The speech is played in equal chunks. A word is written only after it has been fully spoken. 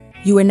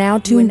You are now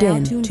tuned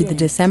in to the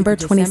December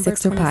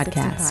 26er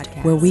podcast,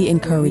 where we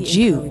encourage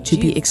you to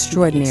be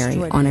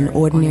extraordinary on an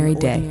ordinary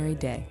day.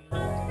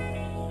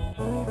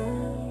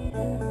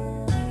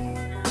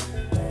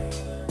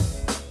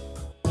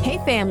 Hey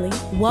family,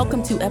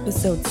 welcome to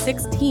episode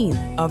 16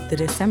 of the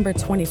December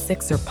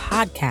 26er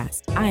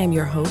podcast. I am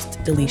your host,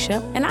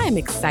 Delisha, and I am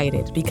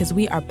excited because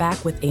we are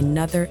back with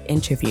another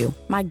interview.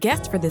 My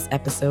guest for this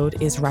episode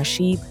is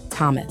Rasheeb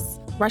Thomas.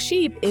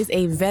 Rasheeb is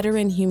a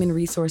veteran human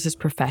resources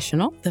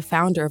professional, the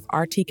founder of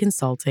RT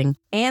Consulting,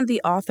 and the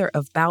author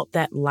of Bout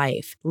That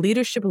Life,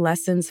 Leadership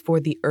Lessons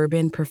for the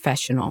Urban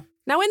Professional.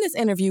 Now, in this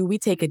interview, we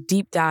take a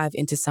deep dive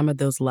into some of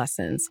those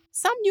lessons.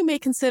 Some you may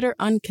consider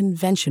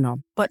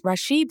unconventional, but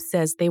Rasheeb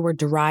says they were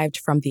derived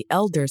from the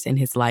elders in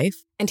his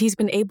life, and he's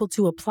been able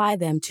to apply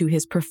them to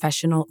his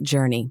professional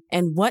journey.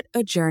 And what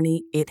a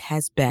journey it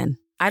has been.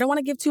 I don't want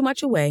to give too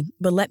much away,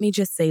 but let me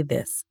just say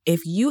this.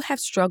 If you have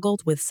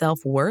struggled with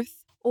self-worth,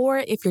 or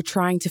if you're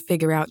trying to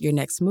figure out your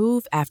next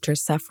move after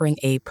suffering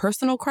a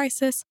personal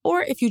crisis,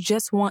 or if you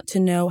just want to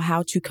know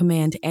how to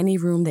command any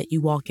room that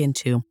you walk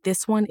into,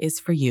 this one is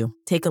for you.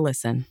 Take a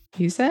listen.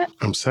 You set?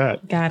 I'm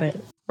set. Got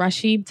it.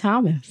 Rasheeb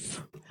Thomas.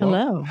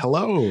 Hello. Well,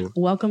 hello.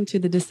 Welcome to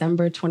the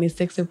December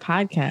 26er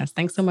podcast.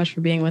 Thanks so much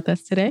for being with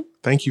us today.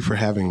 Thank you for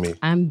having me.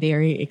 I'm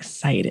very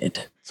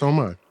excited. So am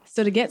I.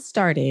 So to get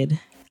started,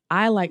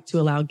 I like to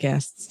allow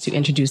guests to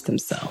introduce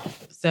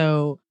themselves.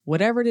 So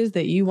whatever it is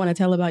that you want to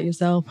tell about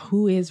yourself,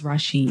 who is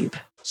Rasheeb?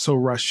 So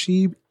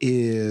Rasheeb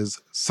is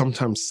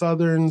sometimes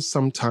Southern,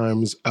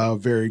 sometimes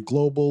very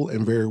global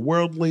and very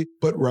worldly,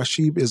 but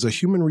Rasheeb is a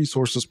human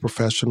resources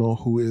professional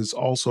who is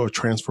also a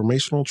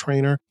transformational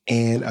trainer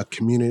and a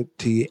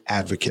community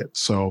advocate.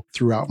 So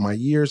throughout my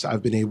years,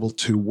 I've been able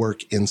to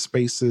work in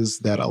spaces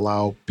that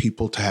allow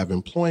people to have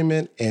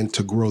employment and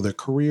to grow their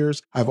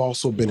careers. I've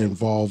also been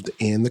involved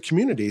in the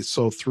community,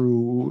 so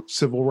through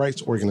civil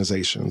rights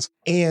organizations.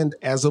 And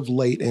as of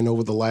late and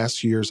over the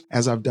last years,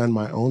 as I've done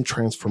my own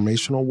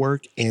transformational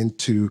work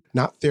into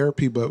not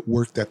therapy, but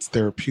work that's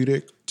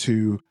therapeutic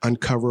to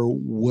uncover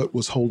what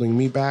was holding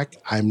me back,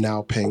 I'm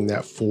now paying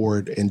that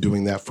forward and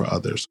doing that for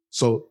others.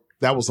 So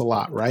that was a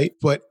lot, right?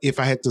 But if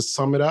I had to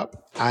sum it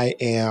up, I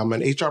am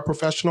an HR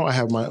professional. I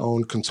have my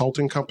own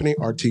consulting company,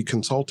 RT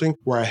Consulting,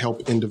 where I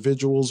help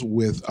individuals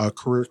with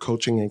career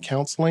coaching and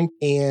counseling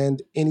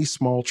and any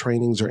small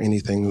trainings or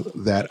anything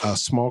that a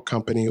small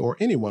company or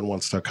anyone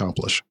wants to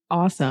accomplish.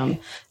 Awesome.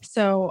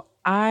 So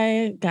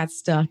I got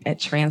stuck at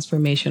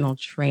transformational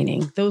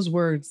training. Those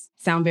words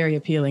sound very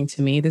appealing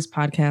to me. This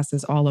podcast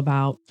is all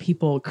about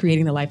people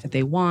creating the life that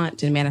they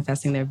want and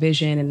manifesting their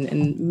vision.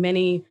 And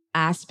many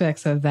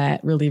aspects of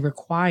that really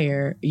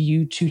require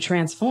you to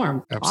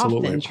transform.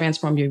 Absolutely. Often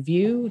transform your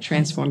view,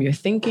 transform your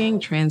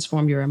thinking,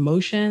 transform your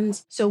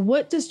emotions. So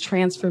what does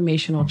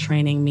transformational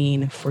training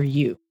mean for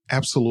you?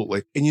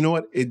 Absolutely. And you know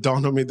what? It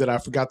dawned on me that I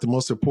forgot the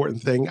most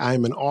important thing. I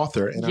am an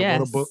author and I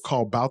wrote a book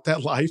called Bout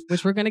That Life,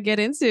 which we're going to get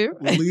into.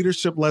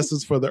 Leadership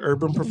Lessons for the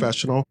Urban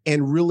Professional.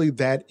 And really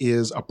that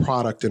is a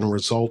product and a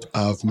result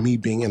of me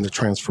being in the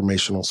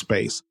transformational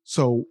space.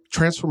 So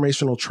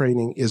transformational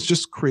training is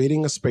just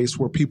creating a space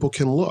where people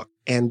can look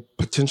and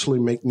potentially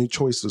make new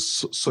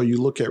choices. So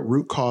you look at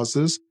root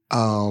causes.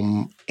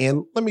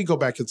 And let me go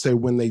back and say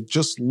when they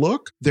just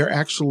look, they're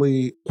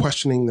actually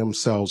questioning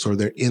themselves or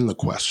they're in the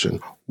question.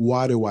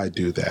 Why do I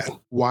do that?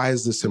 Why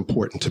is this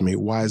important to me?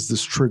 Why is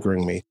this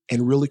triggering me?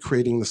 And really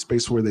creating the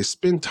space where they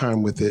spend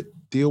time with it,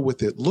 deal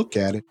with it, look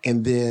at it,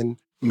 and then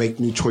make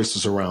new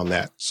choices around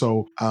that.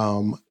 So,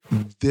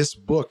 this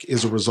book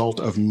is a result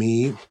of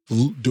me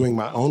doing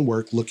my own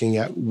work, looking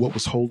at what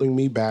was holding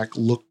me back,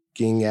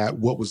 looking at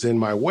what was in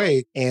my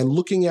way and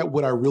looking at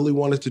what I really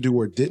wanted to do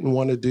or didn't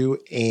want to do.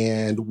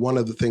 And one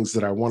of the things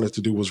that I wanted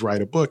to do was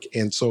write a book.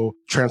 And so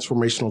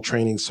transformational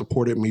training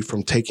supported me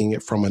from taking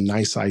it from a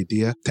nice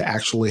idea to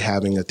actually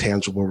having a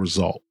tangible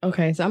result.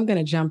 Okay, so I'm going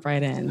to jump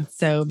right in.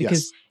 So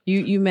because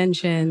you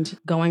mentioned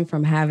going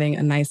from having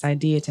a nice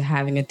idea to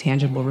having a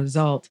tangible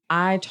result.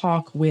 I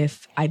talk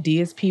with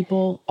ideas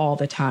people all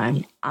the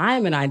time.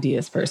 I'm an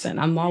ideas person.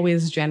 I'm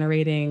always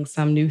generating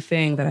some new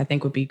thing that I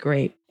think would be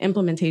great.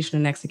 Implementation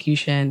and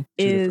execution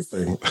is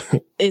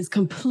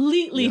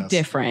completely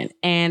different.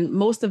 And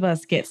most of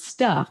us get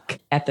stuck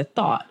at the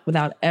thought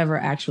without ever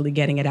actually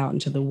getting it out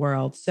into the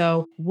world.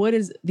 So what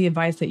is the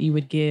advice that you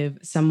would give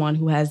someone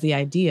who has the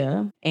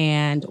idea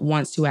and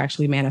wants to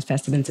actually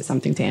manifest it into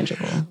something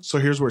tangible? So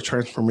here's where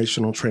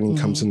transformational training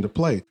comes into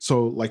play.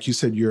 So like you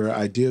said, you're an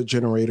idea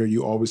generator.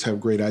 You always have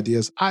great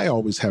ideas. I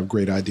always have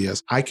great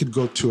ideas. I could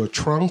go to a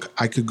trunk.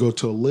 I could go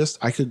to a list.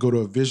 I could go to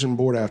a vision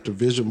board after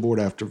vision board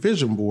after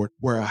vision board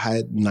where I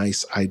had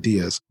nice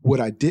ideas.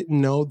 What I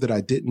didn't know that I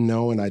didn't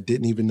know, and I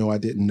didn't even know I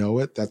didn't know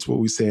it, that's what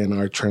we say in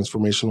our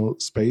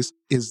transformational space,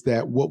 is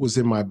that what was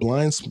in my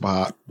blind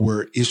spot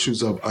were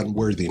issues of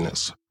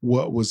unworthiness.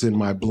 What was in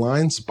my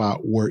blind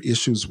spot were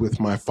issues with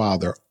my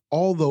father.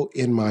 Although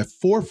in my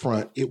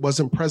forefront, it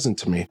wasn't present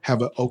to me.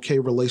 Have an okay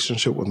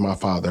relationship with my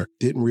father.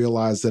 Didn't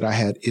realize that I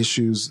had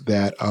issues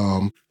that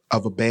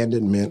of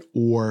abandonment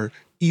or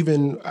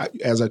even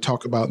as I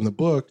talk about in the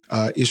book,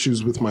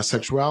 issues with my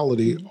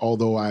sexuality,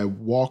 although I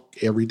walk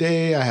every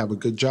day, I have a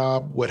good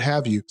job, what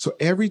have you. So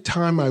every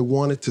time I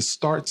wanted to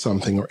start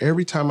something or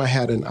every time I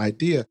had an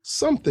idea,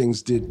 some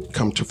things did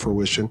come to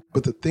fruition,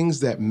 but the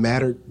things that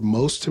mattered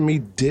most to me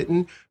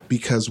didn't,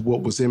 because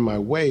what was in my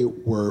way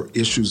were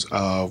issues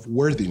of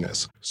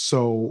worthiness.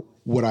 So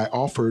what I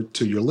offer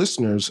to your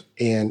listeners,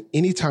 and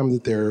anytime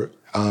that they're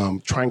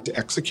trying to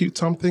execute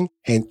something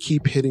and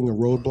keep hitting a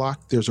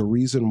roadblock, there's a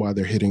reason why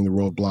they're hitting the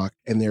roadblock,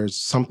 and there's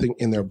something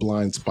in their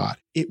blind spot.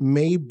 It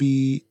may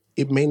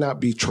not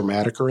be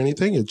traumatic or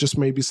anything. It just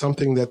may be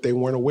something that they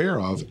weren't aware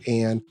of.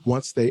 And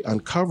once they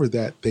uncover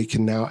that, they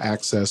can now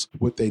access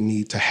what they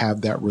need to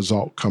have that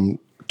result come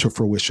to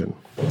fruition.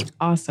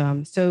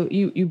 Awesome. So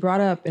you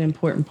brought up an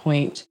important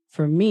point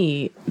for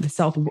me, the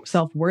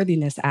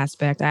self-worthiness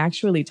aspect. I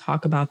actually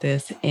talk about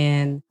this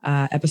in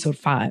episode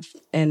 5.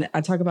 And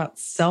I talk about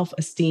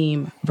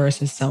self-esteem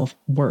versus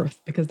self-worth,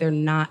 because they're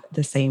not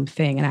the same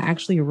thing. And I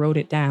actually wrote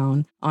it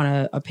down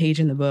on a page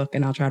in the book,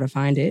 and I'll try to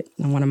find it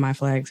on one of my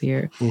flags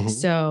here. Mm-hmm.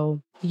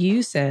 So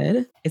you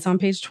said, it's on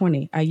page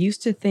 20, I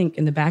used to think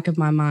in the back of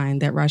my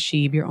mind that,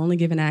 Rashib, you're only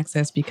given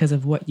access because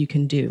of what you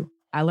can do.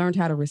 I learned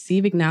how to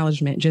receive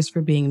acknowledgement just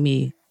for being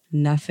me,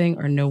 nothing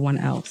or no one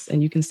else.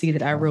 And you can see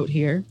that I wrote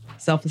here,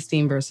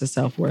 self-esteem versus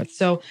self-worth.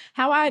 So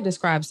how I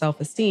describe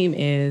self-esteem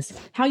is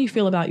how you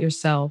feel about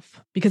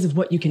yourself because of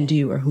what you can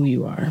do or who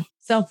you are.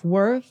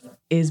 Self-worth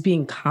is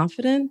being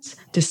confident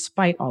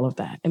despite all of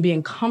that, and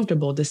being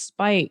comfortable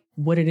despite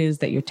what it is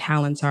that your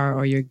talents are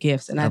or your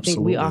gifts. And I think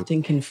we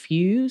often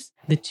confuse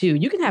the two.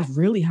 You can have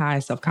really high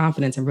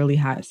self-confidence and really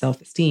high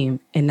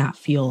self-esteem and not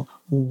feel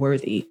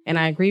worthy. And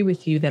I agree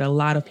with you that a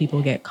lot of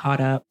people get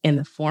caught up in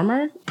the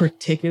former,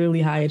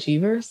 particularly high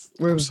achievers.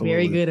 We're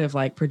very good at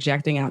like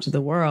projecting out to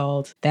the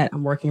world that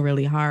I'm working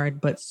really hard,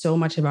 but so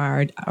much of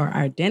our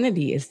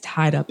identity is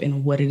tied up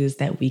in what it is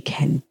that we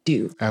can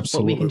do,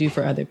 what we can do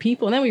for other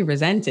people. And then we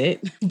resent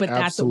it, but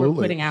that's what we're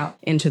putting out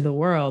into the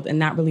world, and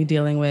not really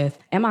dealing with,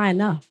 am I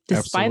enough?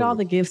 Despite all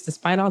the gifts,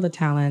 despite all the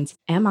talents,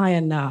 am I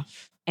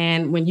enough?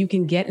 And when you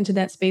can get into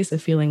that space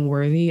of feeling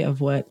worthy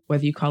of what,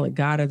 whether you call it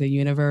God or the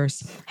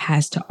universe,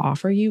 has to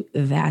offer you,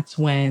 that's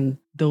when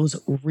those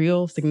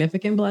real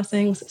significant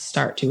blessings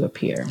start to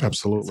appear.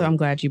 Absolutely. So I'm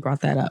glad you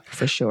brought that up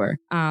for sure.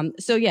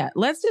 So yeah,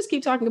 let's just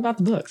keep talking about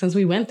the book. Since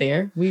we went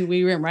there,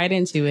 we went right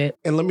into it.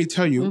 And let me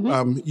tell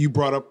you, you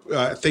brought up,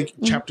 I think,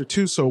 chapter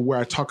 2, so where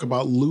I talk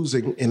about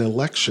losing an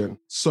election.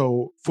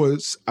 So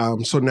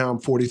so now I'm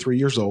 43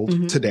 years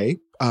old today.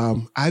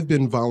 I've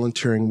been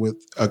volunteering with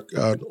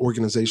an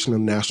organization, the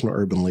National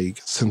Urban League,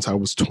 since I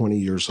was 20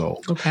 years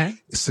old. Okay.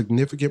 A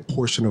significant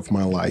portion of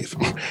my life.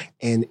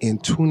 And in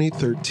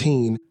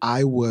 2013,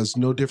 I was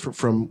no different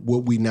from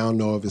what we now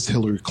know of as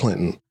Hillary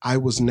Clinton. I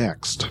was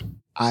next.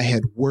 I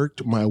had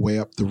worked my way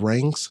up the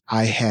ranks.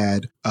 I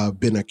had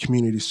been a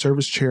community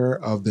service chair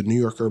of the New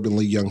York Urban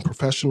League Young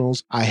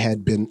Professionals. I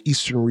had been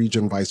Eastern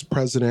Region Vice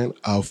President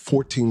of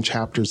 14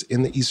 chapters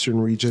in the Eastern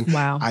Region.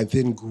 Wow. I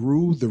then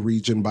grew the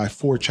region by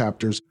 4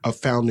 chapters of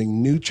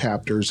founding new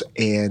chapters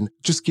and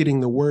just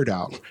getting the word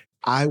out.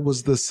 I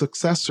was the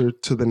successor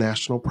to the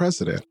national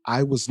president.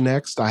 I was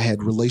next. I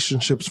had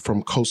relationships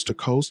from coast to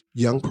coast.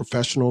 Young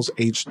professionals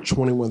aged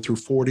 21 through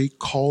 40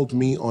 called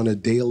me on a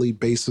daily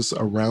basis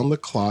around the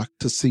clock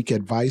to seek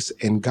advice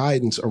and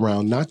guidance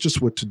around not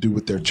just what to do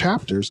with their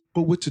chapters,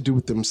 but what to do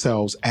with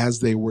themselves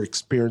as they were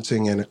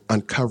experiencing and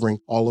uncovering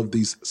all of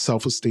these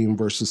self-esteem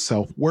versus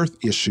self-worth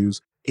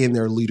issues in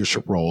their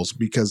leadership roles,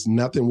 because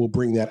nothing will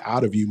bring that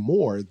out of you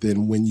more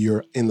than when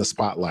you're in the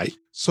spotlight.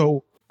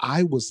 So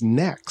I was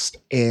next,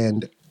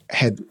 and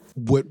had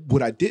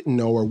what I didn't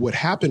know, or what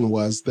happened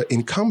was the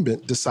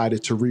incumbent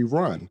decided to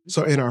rerun.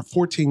 So in our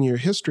 14-year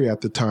history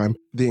at the time,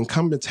 the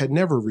incumbents had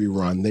never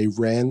rerun.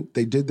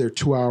 They did their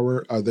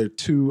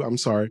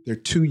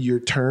 2-year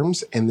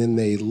terms, and then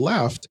they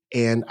left,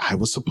 and I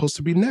was supposed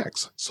to be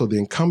next. So the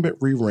incumbent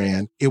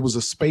reran. It was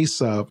a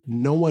space of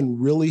no one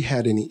really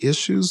had any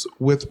issues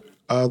with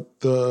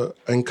the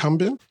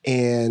incumbent,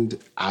 and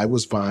I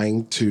was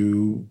vying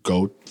to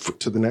go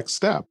to the next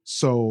step.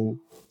 So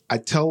I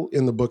tell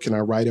in the book, and I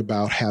write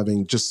about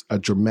having just a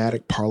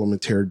dramatic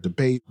parliamentary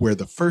debate where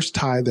the first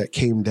vote that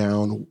came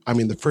down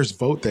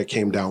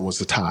was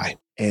a tie.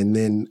 And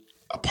then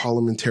a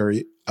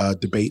parliamentary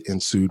debate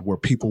ensued where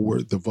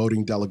the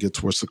voting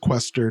delegates were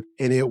sequestered,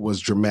 and it was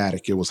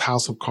dramatic. It was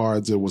House of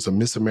Cards. It was a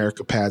Miss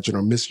America pageant,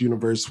 or Miss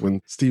Universe, when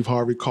Steve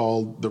Harvey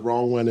called the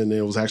wrong one and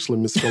it was actually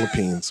Miss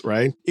Philippines,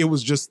 right? It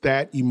was just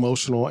that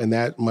emotional and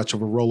that much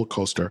of a roller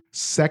coaster.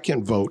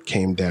 Second vote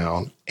came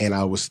down, and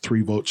I was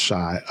 3 votes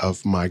shy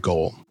of my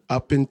goal.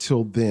 Up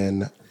until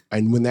then,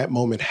 and when that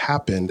moment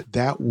happened,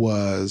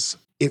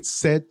 it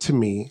said to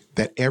me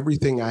that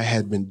everything I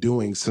had been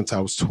doing since I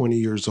was 20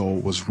 years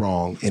old was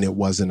wrong, and it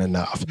wasn't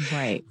enough.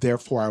 Right.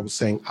 Therefore, I was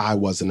saying I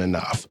wasn't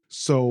enough.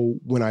 So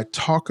when I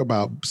talk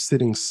about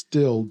sitting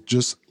still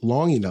just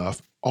long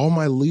enough, all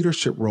my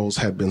leadership roles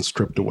had been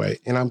stripped away.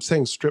 And I'm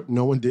saying stripped,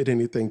 no one did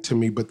anything to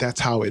me, but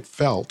that's how it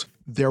felt.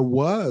 There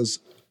was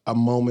a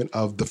moment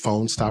of the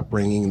phone stopped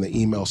ringing and the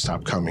email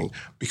stopped coming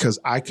because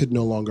I could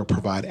no longer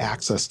provide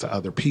access to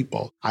other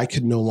people. I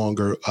could no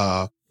longer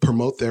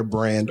promote their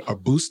brand or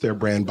boost their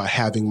brand by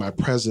having my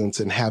presence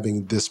and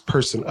having this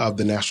person of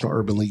the National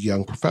Urban League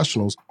Young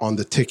Professionals on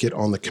the ticket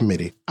on the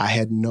committee. I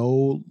had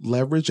no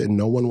leverage and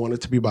no one wanted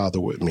to be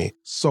bothered with me.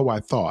 So I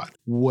thought.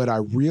 What I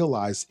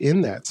realized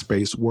in that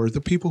space were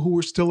the people who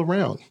were still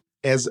around.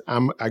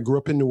 I grew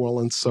up in New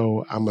Orleans,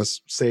 so I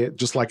must say it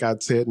just like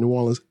I'd say it in New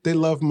Orleans. They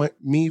love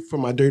me for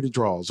my dirty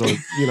draws, or,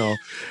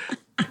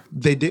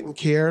 they didn't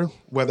care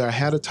whether I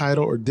had a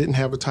title or didn't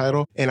have a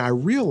title. And I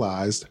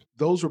realized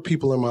those were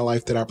people in my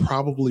life that I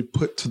probably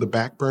put to the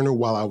back burner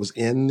while I was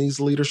in these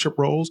leadership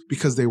roles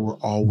because they were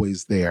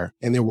always there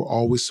and they were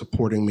always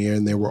supporting me.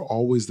 And they were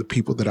always the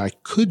people that I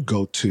could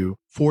go to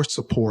for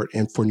support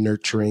and for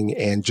nurturing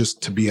and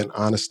just to be an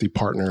honesty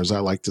partner, as I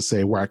like to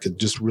say, where I could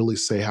just really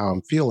say how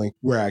I'm feeling,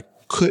 where I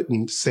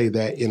couldn't say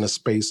that in a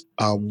space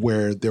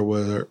where there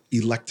were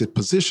elected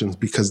positions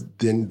because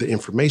then the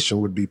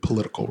information would be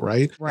political,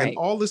 right? And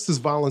all this is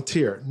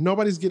volunteer.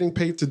 Nobody's getting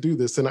paid to do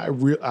this. And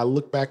I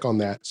look back on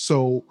that.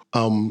 So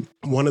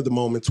one of the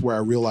moments where I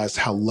realized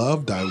how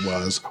loved I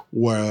was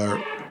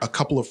were a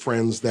couple of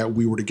friends that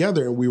we were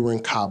together and we were in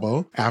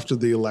Cabo after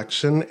the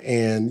election.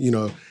 And,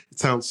 it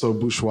sounds so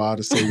bourgeois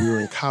to say we were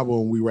in Cabo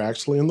and we were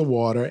actually in the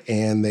water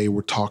and they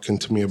were talking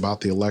to me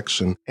about the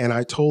election. And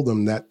I told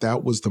them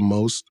that was the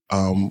most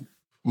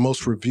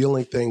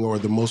revealing thing or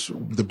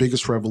the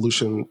biggest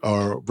revolution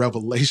or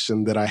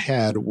revelation that I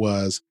had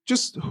was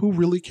just who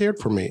really cared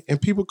for me.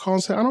 And people call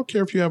and say, I don't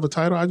care if you have a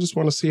title. I just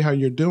want to see how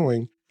you're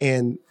doing.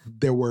 And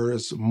there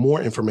was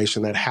more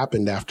information that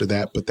happened after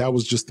that, but that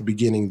was just the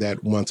beginning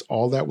that once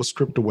all that was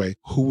stripped away,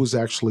 who was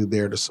actually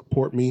there to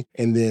support me.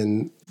 And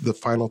then the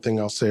final thing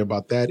I'll say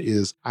about that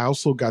is I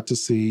also got to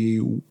see,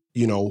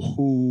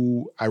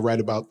 who I write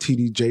about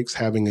TD Jakes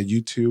having a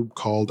YouTube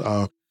called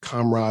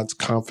Comrades,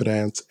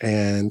 Confidants,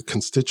 and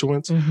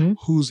Constituents,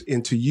 who's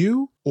into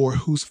you or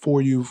who's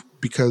for you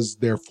because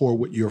they're for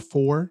what you're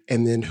for,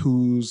 and then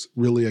who's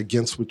really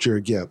against what you're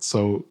against.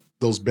 So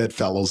those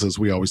bedfellows, as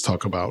we always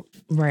talk about.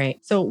 Right.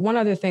 So one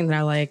other thing that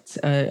I liked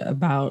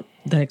about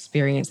the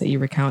experience that you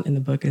recount in the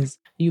book is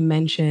you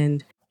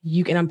mentioned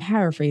and I'm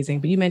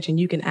paraphrasing, but you mentioned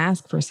you can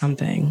ask for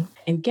something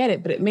and get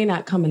it, but it may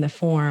not come in the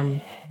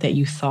form that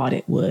you thought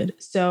it would.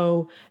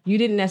 So you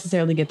didn't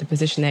necessarily get the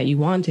position that you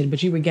wanted,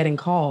 but you were getting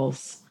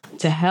calls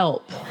to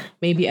help,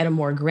 maybe at a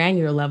more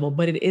granular level,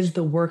 but it is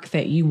the work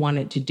that you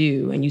wanted to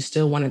do and you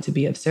still wanted to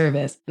be of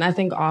service. And I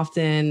think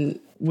often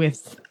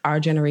with our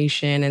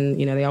generation, and,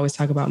 they always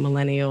talk about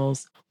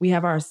millennials, we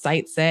have our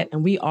sights set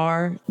and we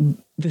are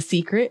the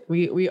secret.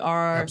 We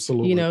are,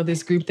 Absolutely.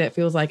 This group that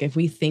feels like if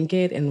we think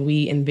it and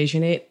we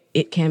envision it,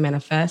 it can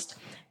manifest.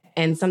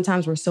 And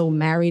sometimes we're so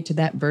married to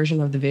that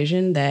version of the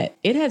vision that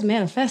it has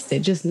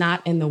manifested, just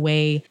not in the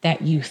way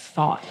that you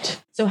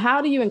thought. So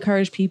how do you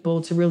encourage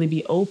people to really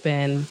be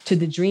open to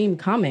the dream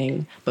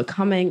coming, but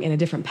coming in a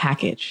different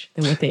package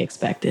than what they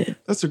expected?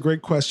 That's a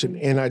great question.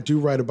 And I do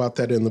write about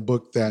that in the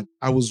book that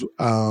I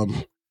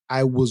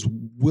was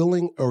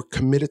willing or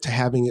committed to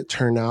having it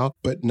turn out,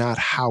 but not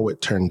how it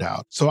turned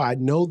out. So I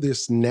know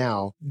this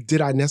now.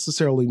 Did I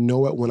necessarily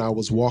know it when I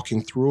was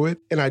walking through it?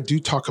 And I do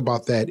talk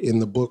about that in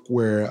the book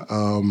where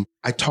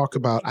I talk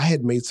about I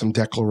had made some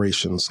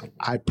declarations.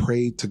 I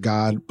prayed to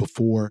God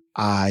before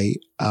I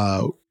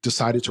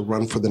decided to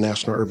run for the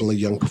National Urban League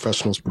Young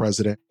Professionals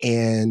president,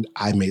 and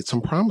I made some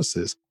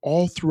promises.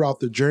 All throughout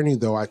the journey,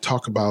 though, I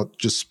talk about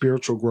just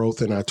spiritual growth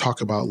and I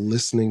talk about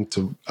listening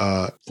to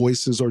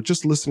voices or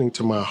just listening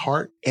to my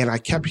heart. And I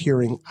kept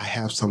hearing, I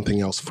have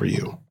something else for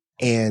you.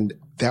 And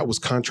that was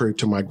contrary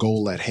to my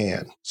goal at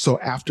hand. So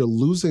after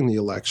losing the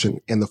election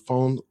and the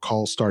phone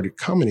calls started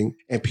coming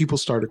and people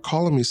started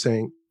calling me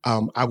saying,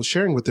 I was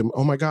sharing with them,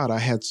 oh my God, I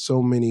had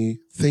so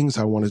many things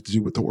I wanted to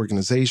do with the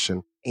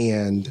organization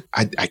and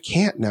I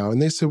can't now. And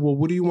they said, well,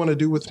 what do you want to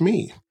do with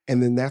me?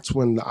 And then that's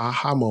when the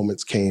aha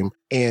moments came.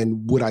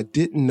 And what I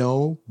didn't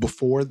know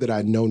before that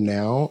I know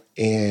now,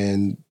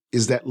 and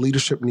is that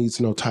leadership needs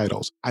no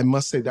titles. I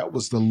must say that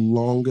was the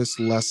longest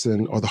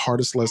lesson or the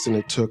hardest lesson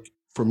it took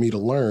for me to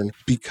learn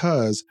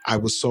because I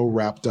was so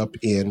wrapped up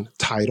in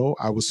title.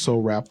 I was so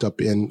wrapped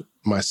up in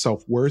my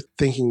self-worth,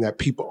 thinking that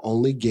people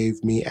only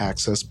gave me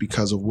access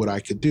because of what I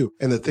could do.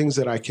 And the things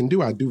that I can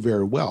do, I do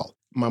very well.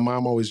 My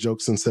mom always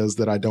jokes and says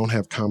that I don't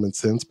have common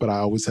sense, but I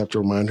always have to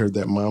remind her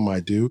that, Mom, I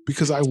do.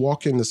 Because I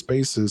walk into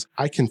spaces,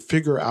 I can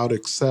figure out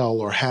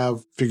Excel or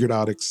have figured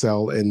out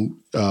Excel and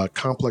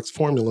complex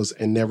formulas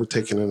and never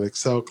taken an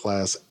Excel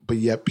class. But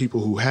yet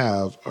people who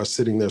have are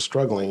sitting there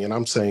struggling. And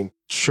I'm saying,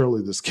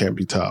 surely this can't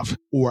be tough.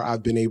 Or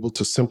I've been able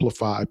to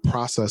simplify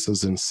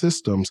processes and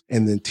systems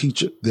and then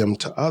teach them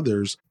to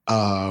others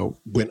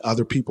when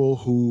other people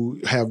who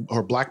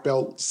are black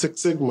belt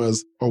Six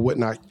Sigmas or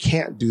whatnot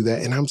can't do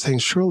that. And I'm saying,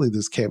 surely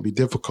this can't be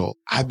difficult.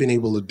 I've been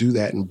able to do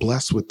that and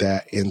blessed with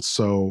that. And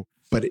so,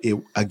 but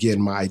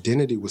again, my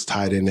identity was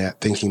tied in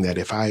that thinking that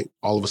if I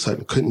all of a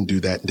sudden couldn't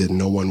do that, then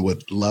no one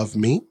would love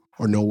me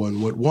or no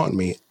one would want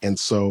me. And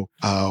so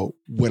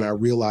when I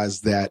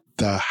realized that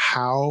the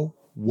how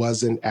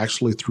wasn't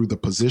actually through the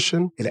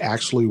position. It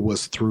actually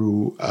was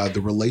through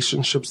the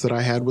relationships that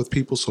I had with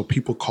people. So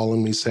people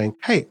calling me saying,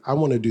 hey, I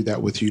want to do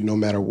that with you no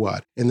matter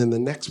what. And then the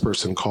next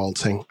person called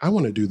saying, I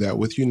want to do that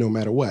with you no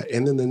matter what.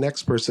 And then the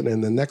next person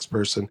and the next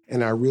person.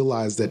 And I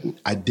realized that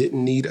I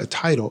didn't need a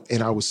title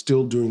and I was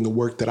still doing the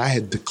work that I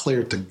had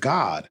declared to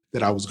God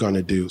that I was going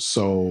to do.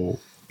 So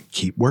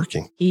keep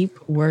working.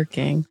 Keep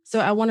working. So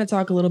I want to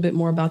talk a little bit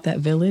more about that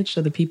village.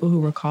 So the people who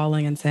were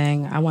calling and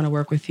saying, I want to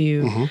work with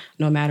you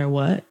no matter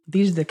what.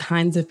 These are the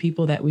kinds of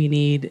people that we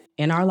need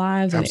in our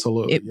lives.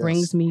 Absolutely. And it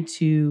brings me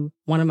to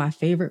one of my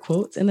favorite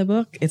quotes in the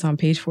book. It's on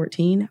page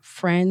 14.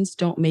 Friends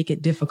don't make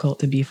it difficult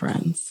to be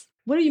friends.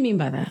 What do you mean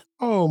by that?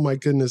 Oh, my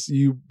goodness.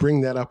 You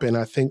bring that up. And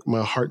I think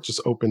my heart just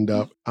opened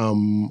up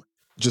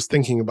just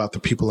thinking about the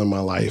people in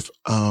my life.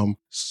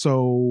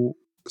 So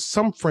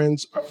some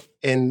friends,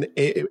 and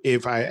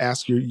if I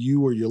ask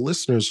you or your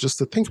listeners just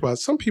to think about it,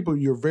 some people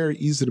you're very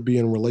easy to be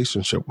in a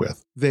relationship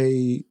with.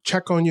 They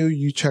check on you,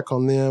 you check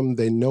on them,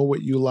 they know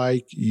what you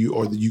like,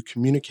 you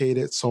communicate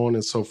it, so on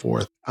and so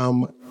forth.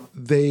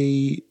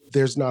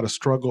 There's not a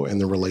struggle in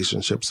the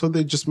relationship. So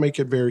they just make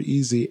it very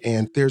easy.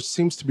 And there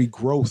seems to be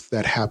growth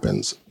that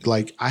happens.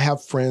 Like I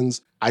have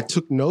friends, I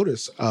took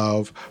notice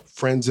of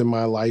friends in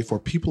my life or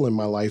people in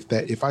my life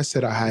that if I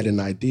said I had an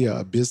idea,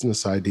 a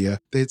business idea,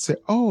 they'd say,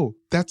 oh,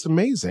 that's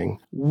amazing.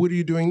 What are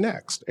you doing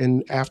next?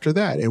 And after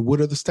that, and what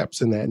are the steps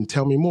in that? And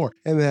tell me more.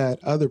 And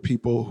that other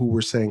people who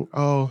were saying,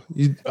 oh,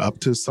 you up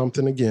to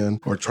something again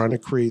or trying to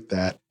create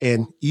that.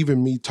 And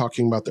even me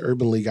talking about the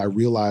Urban League, I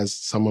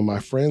realized some of my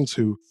friends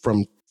who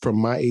from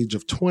my age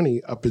of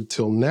 20 up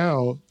until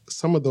now,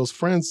 some of those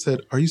friends said,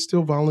 are you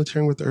still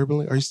volunteering with the Urban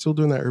League? Are you still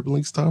doing that Urban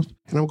League stuff?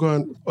 And I'm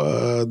going,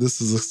 this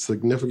is a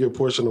significant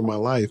portion of my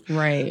life.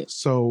 Right.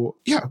 So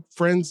yeah,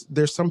 friends,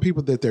 there's some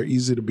people that they're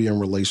easy to be in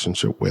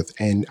relationship with.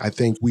 And I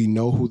think we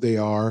know who they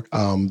are.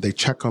 They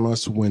check on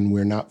us when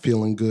we're not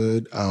feeling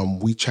good.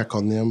 We check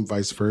on them,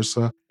 vice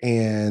versa.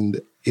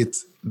 And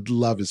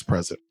love is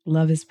present.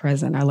 Love is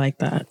present. I like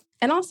that.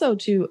 And also,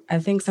 too, I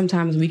think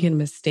sometimes we can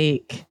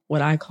mistake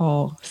what I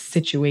call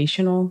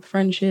situational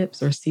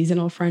friendships or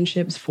seasonal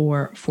friendships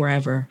for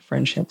forever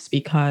friendships,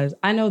 because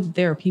I know that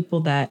there are people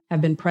that have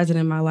been present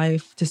in my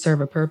life to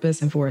serve a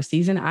purpose and for a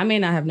season. I may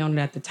not have known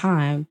it at the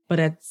time, but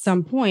at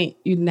some point,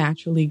 you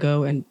naturally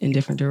go in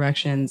different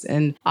directions.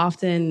 And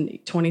often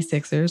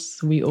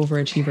 26ers, we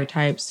overachiever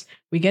types,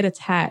 we get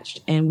attached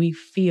and we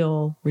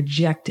feel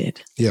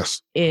rejected.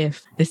 Yes.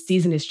 If the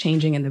season is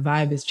changing and the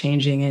vibe is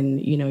changing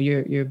and,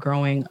 you're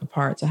growing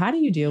apart. So how do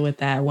you deal with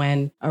that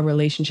when a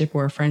relationship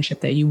or a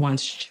friendship that you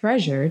once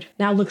treasured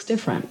now looks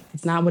different?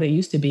 It's not what it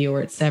used to be,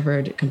 or it's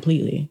severed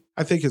completely.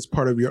 I think it's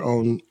part of your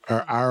own,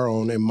 or our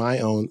own and my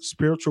own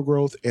spiritual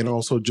growth, and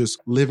also just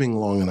living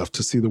long enough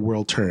to see the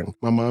world turn.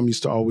 My mom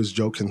used to always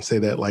joke and say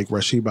that, like,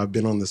 Rashib, I've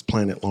been on this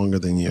planet longer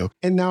than you.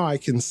 And now I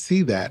can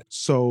see that.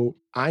 So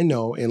I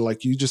know, and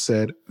like you just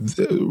said,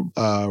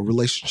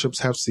 relationships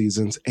have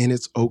seasons, and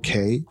it's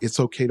okay. It's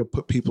okay to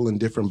put people in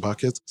different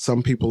buckets.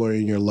 Some people are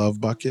in your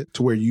love bucket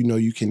to where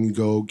you can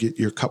go get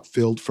your cup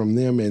filled from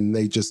them, and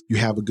you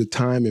have a good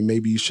time, and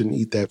maybe you shouldn't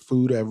eat that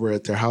food ever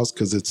at their house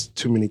because it's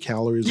too many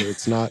calories or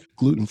it's not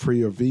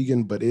gluten-free or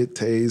vegan, but it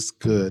tastes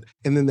good.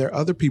 And then there are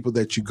other people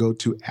that you go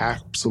to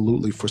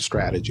absolutely for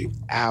strategy,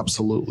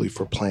 absolutely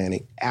for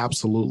planning,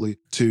 absolutely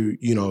to,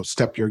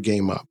 step your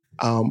game up.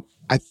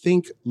 I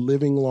think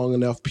living long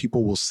enough,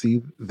 people will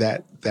see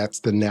that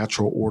that's the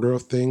natural order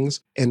of things.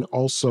 And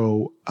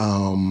also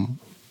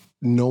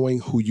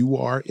knowing who you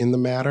are in the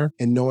matter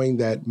and knowing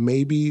that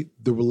maybe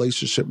the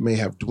relationship may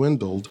have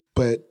dwindled,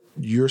 but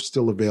you're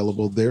still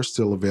available, they're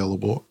still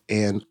available.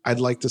 And I'd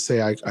like to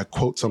say I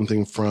quote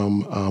something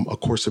from A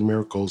Course in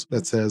Miracles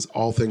that says,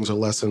 all things are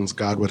lessons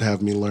God would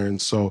have me learn.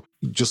 So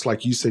just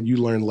like you said, you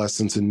learned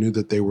lessons and knew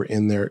that they were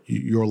in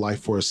your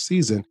life for a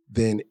season,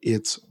 then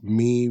it's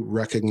me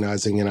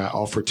recognizing, and I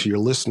offer to your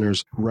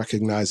listeners,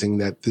 recognizing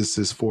that this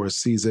is for a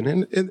season.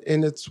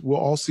 And we'll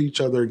all see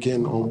each other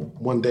again on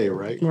one day,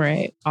 right?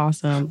 Right.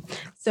 Awesome.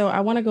 So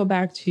I want to go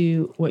back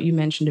to what you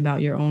mentioned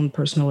about your own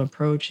personal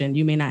approach. And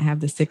you may not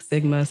have the Six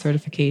Sigma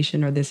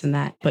certification or this and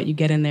that, but you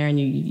get in there and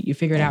you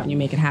figure it out and you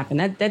make it happen.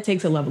 That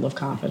takes a level of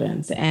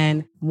confidence.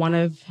 And one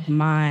of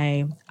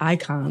my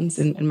icons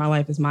in my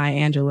life is Maya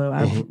Angelou.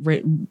 I've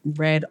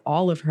read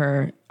all of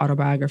her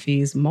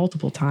autobiographies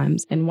multiple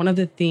times. And one of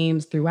the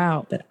themes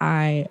throughout that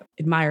I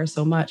admire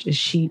so much is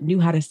she knew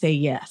how to say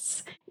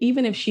yes.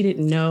 Even if she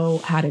didn't know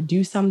how to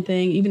do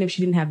something, even if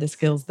she didn't have the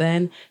skills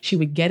then, she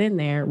would get in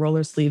there, roll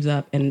her sleeves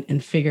up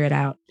and figure it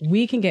out.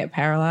 We can get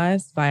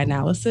paralyzed by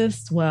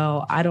analysis.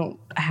 Well, I don't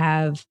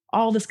have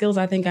all the skills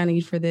I think I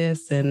need for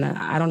this, and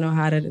I don't know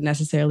how to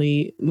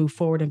necessarily move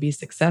forward and be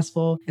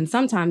successful. And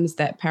sometimes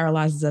that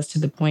paralyzes us to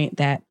the point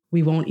that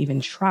we won't even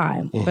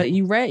try. But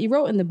you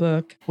wrote in the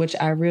book, which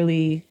I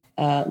really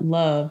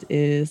loved,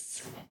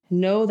 is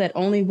know that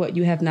only what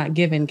you have not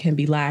given can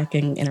be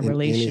lacking in a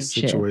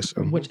relationship,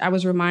 which I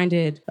was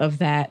reminded of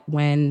that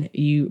when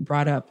you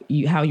brought up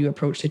how you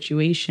approach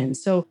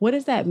situations. So what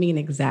does that mean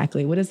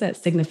exactly? What does that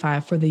signify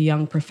for the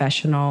young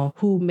professional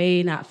who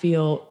may not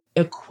feel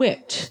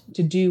equipped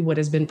to do what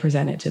has been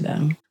presented to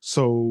them?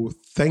 So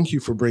thank you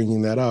for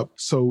bringing that up.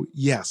 So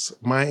yes,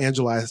 Maya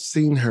Angelou, I've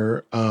seen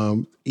her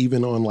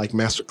even on like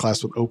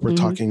Masterclass with Oprah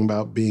talking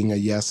about being a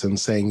yes and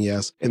saying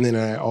yes. And then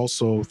I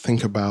also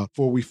think about,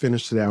 before we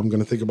finish today, I'm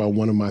going to think about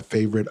one of my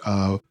favorite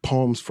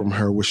poems from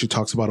her where she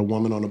talks about a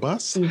woman on a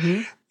bus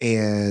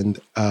and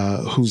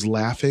who's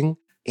laughing.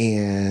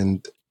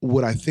 And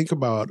what I think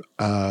about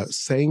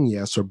saying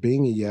yes or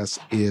being a yes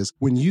is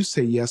when you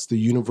say yes, the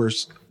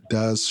universe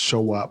does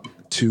show up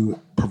to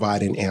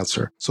provide an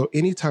answer. So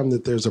anytime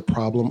that there's a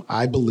problem,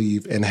 I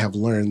believe and have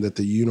learned that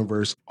the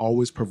universe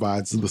always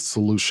provides the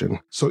solution.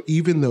 So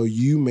even though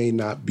you may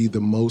not be the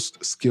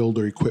most skilled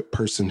or equipped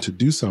person to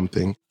do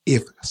something,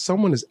 if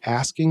someone is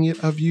asking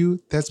it of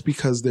you, that's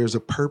because there's a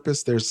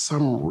purpose, there's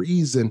some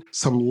reason,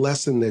 some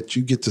lesson that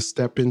you get to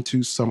step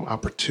into, some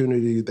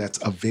opportunity that's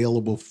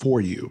available for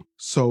you.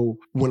 So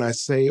when I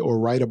say or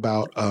write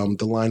about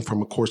the line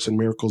from A Course in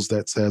Miracles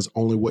that says,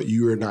 only what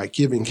you are not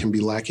giving can be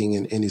lacking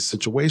in any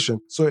situation.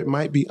 So it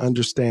might be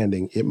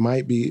understanding, it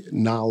might be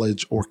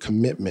knowledge or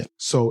commitment.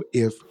 So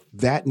if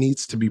that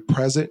needs to be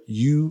present,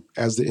 you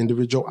as the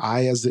individual,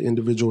 I as the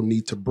individual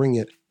need to bring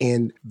it,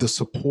 and the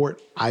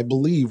support, I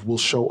believe, will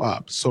show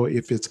up. So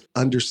if it's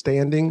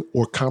understanding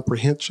or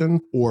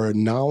comprehension or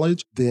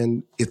knowledge,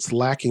 then it's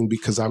lacking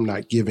because I'm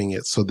not giving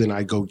it. So then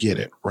I go get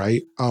it,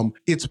 right?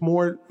 It's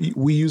more,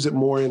 we use it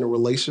more in a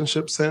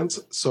relationship sense.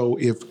 So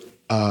if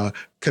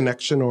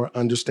connection or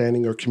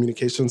understanding or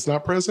communication is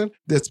not present,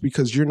 that's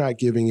because you're not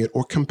giving it,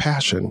 or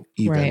compassion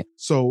even. Right.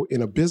 So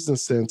in a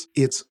business sense,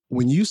 it's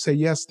when you say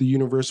yes, the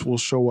universe will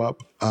show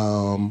up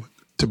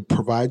to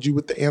provide you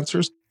with the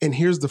answers. And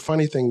here's the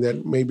funny thing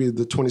that maybe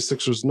the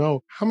 26ers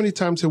know. How many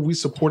times have we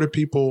supported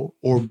people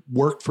or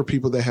worked for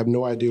people that have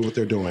no idea what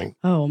they're doing?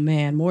 Oh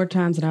man, more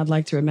times than I'd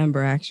like to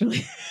remember,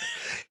 actually.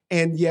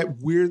 And yet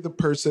we're the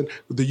person,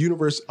 the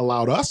universe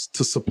allowed us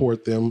to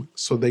support them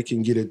so they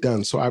can get it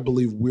done. So I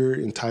believe we're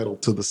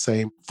entitled to the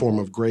same form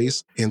of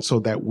grace. And so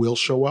that will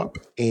show up.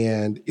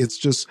 And it's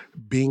just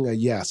being a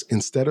yes.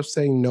 Instead of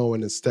saying no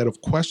and instead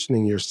of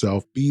questioning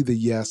yourself, be the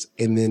yes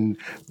and then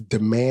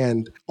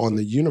demand on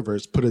the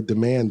universe, put a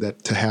demand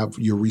that to have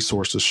your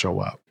resources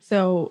show up.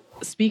 So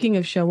speaking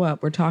of show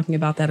up, we're talking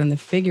about that in the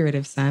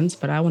figurative sense,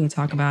 but I want to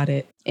talk about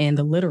it in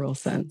the literal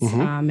sense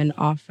and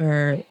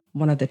offer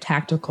one of the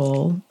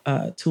tactical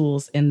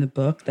tools in the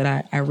book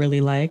that I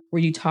really like,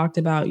 where you talked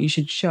about you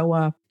should show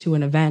up to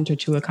an event or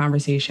to a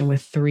conversation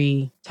with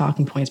 3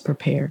 talking points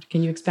prepared.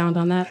 Can you expound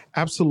on that?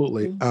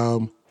 Absolutely.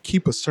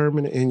 Keep a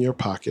sermon in your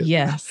pocket.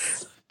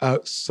 Yes.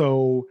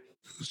 So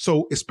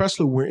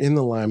especially we're in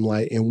the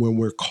limelight, and when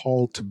we're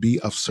called to be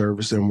of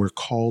service and we're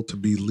called to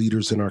be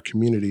leaders in our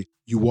community,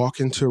 you walk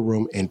into a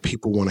room and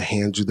people want to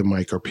hand you the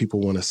mic or people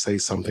want to say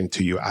something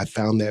to you. I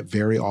found that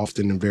very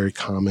often and very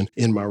common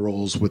in my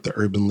roles with the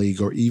Urban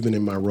League, or even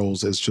in my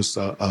roles as just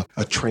a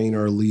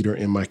trainer or leader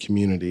in my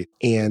community.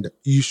 And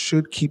you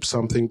should keep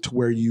something to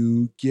where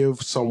you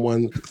give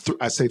someone,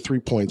 I say 3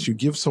 points. You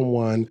give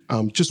someone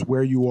just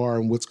where you are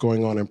and what's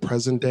going on in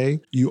present day.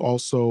 You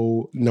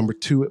also, number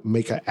 2,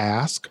 make an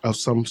ask of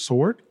some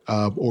sort.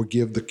 Or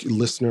give the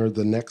listener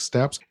the next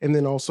steps, and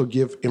then also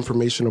give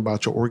information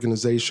about your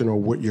organization or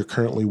what you're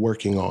currently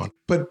working on.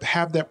 But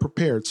have that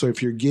prepared. So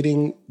if you're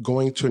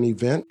going to an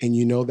event and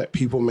you know that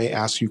people may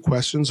ask you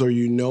questions, or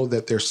you know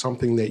that there's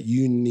something that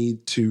you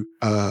need to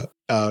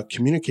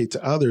communicate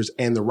to others,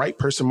 and the right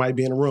person might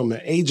be in a room, an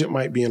agent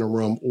might be in a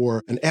room,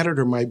 or an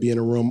editor might be in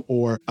a room,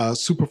 or a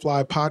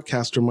Superfly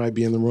podcaster might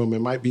be in the room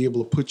and might be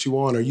able to put you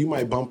on, or you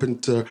might bump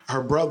into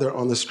her brother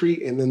on the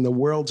street, and then the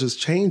world just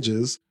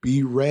changes.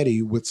 Be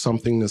ready with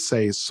something to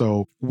say.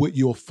 So what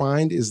you'll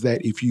find is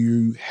that if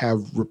you have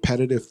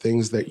repetitive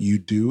things that you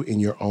do in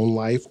your own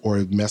life,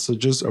 or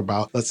messages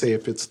about, let's say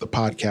if it's the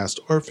podcast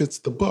or if it's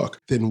the book,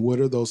 then what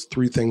are those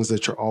 3 things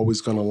that you're always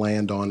going to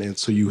land on? And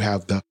so you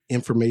have the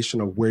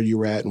information of where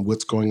you're at and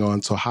what's going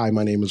on. So hi,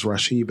 my name is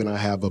Rashib, and I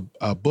have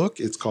a book.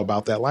 It's called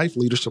About That Life,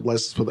 Leadership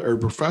Lessons for the Urban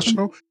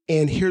Professional.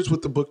 And here's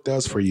what the book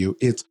does for you.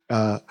 It's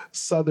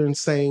Southern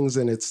sayings,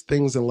 and it's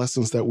things and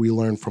lessons that we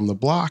learn from the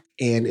block.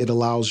 And it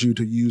allows you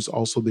to use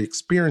also the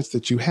experience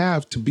that you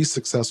have to be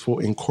successful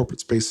in corporate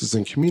spaces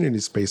and community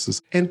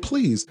spaces. And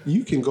please,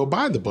 you can go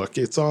buy the book.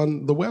 It's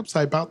on the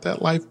website,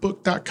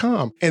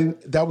 aboutthatlifebook.com. And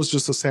that was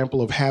just a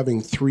sample of having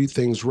 3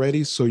 things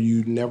ready so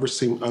you never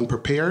seem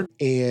unprepared.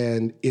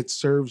 And it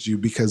serves you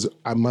because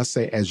I must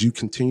say, as you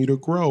continue to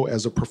grow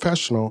as a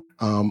professional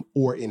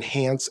or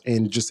enhance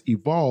and just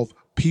evolve,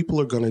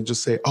 people are going to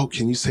just say, oh,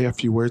 can you say a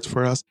few words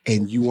for us?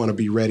 And you want to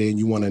be ready and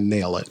you want to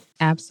nail it.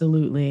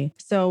 Absolutely.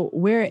 So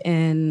we're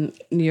in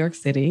New York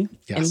City,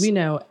 and we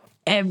know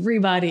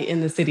Everybody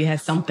in the city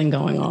has something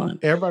going on.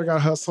 Everybody got to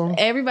hustle.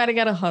 Everybody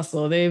got to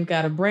hustle. They've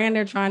got a brand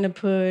they're trying to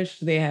push.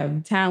 They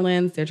have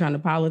talents. They're trying to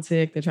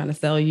politic. They're trying to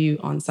sell you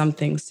on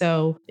something.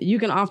 So you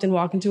can often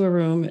walk into a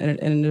room at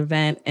an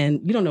event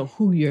and you don't know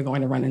who you're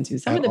going to run into.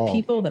 Some of the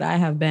people that I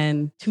have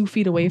been 2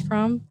 feet away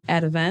from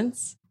at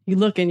events, you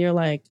look and you're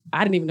like,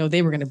 I didn't even know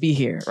they were going to be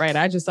here, right?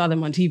 I just saw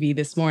them on TV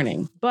this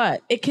morning.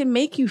 But it can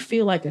make you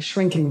feel like a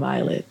shrinking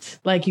violet.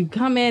 Like you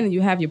come in and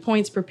you have your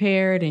points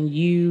prepared and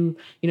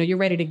you're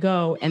ready to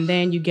go. And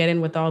then you get in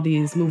with all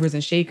these movers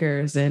and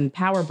shakers and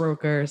power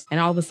brokers. And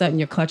all of a sudden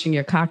you're clutching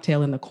your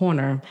cocktail in the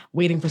corner,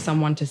 waiting for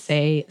someone to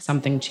say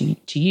something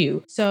to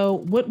you. So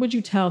what would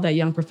you tell that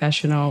young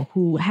professional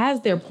who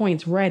has their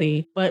points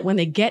ready, but when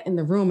they get in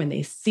the room and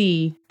they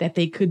see that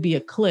they could be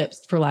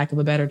eclipsed, for lack of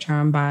a better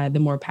term, by the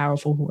more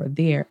powerful who are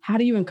there, how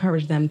do you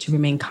encourage them to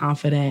remain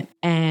confident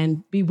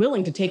and be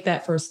willing to take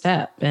that first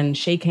step and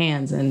shake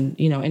hands and,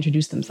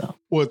 introduce themselves?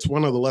 Well, it's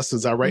one of the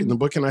lessons I write in the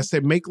book, and I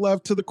say, make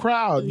love to the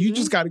crowd. You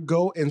just got to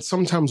go and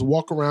sometimes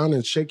walk around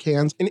and shake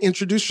hands and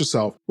introduce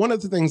yourself. One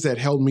of the things that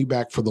held me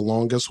back for the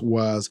longest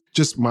was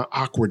just my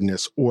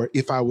awkwardness, or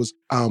if I was,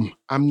 I'm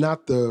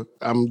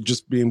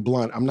just being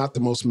blunt, I'm not the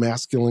most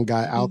masculine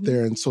guy out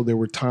there. And so there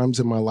were times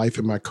in my life,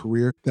 in my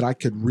career, that I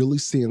could really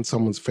see in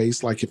someone's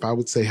face, like if I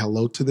would say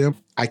hello to them,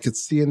 I could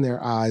see in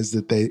their eyes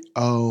that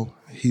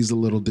he's a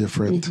little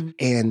different,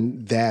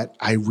 and that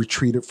I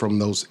retreated from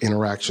those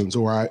interactions,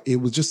 or it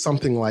was just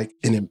something like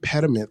an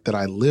impediment that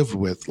I lived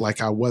with,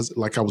 like I was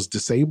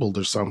disabled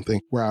or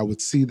something, where I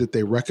would see that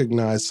they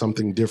recognized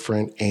something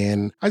different,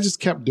 and I just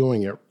kept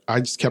doing it. I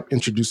just kept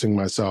introducing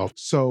myself.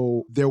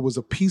 So there was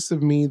a piece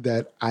of me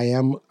that I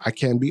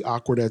can be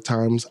awkward at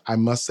times. I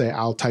must say,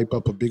 I'll type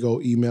up a big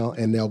old email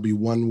and there'll be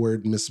one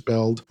word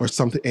misspelled or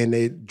something, and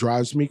it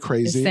drives me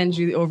crazy. It sends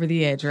you over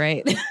the edge,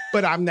 right?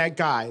 But I'm that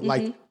guy.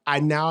 Like, I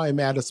now am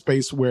at a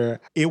space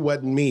where it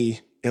wasn't me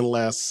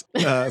unless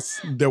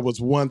there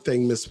was one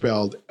thing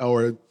misspelled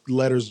or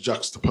letters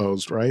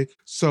juxtaposed, right?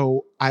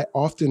 So I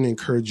often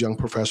encourage young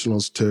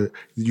professionals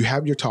you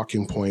have your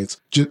talking points,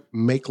 just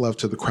make love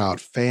to the crowd,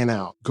 fan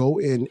out, go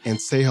in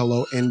and say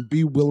hello and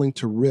be willing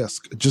to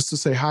risk just to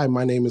say, hi,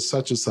 my name is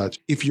such and such.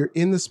 If you're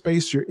in the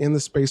space, you're in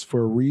the space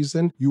for a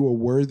reason. You are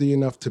worthy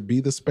enough to be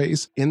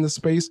in the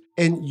space,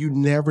 and you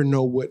never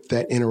know what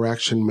that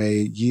interaction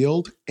may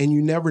yield. And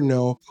you never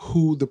know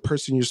who the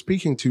person you're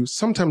speaking to.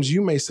 Sometimes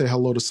you may say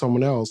hello to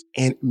someone else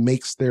and it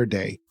makes their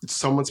day.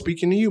 Someone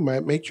speaking to you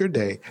might make your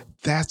day.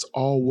 That's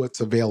all what's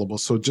available.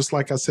 So just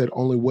like I said,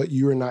 only what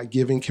you're not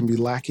giving can be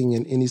lacking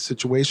in any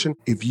situation.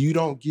 If you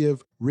don't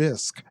give,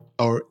 risk,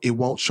 or it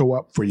won't show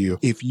up for you.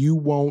 If you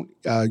won't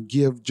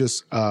give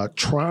just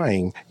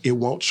trying, it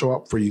won't show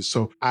up for you.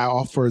 So I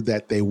offer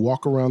that they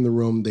walk around the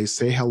room, they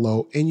say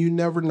hello, and you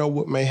never know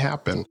what may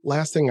happen.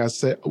 Last thing I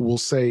will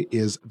say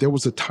is there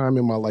was a time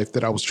in my life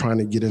that I was trying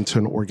to get into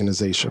an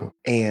organization,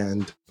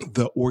 and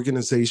the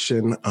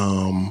organization,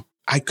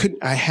 I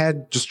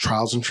had just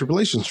trials and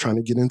tribulations trying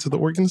to get into the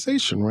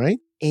organization, right?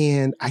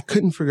 And I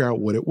couldn't figure out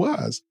what it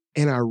was.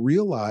 And I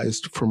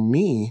realized for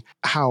me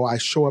how I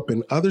show up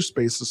in other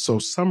spaces. So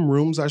some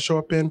rooms I show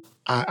up in,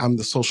 I'm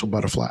the social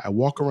butterfly. I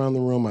walk around the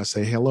room, I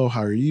say, hello,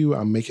 how are you?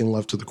 I'm making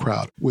love to the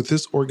crowd. With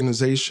this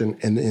organization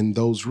and in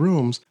those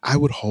rooms, I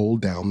would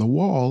hold down the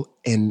wall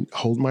and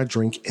hold my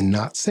drink and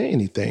not say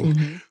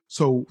anything.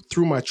 So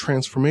through my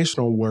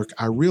transformational work,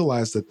 I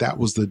realized that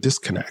was the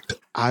disconnect.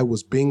 I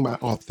was being my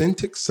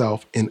authentic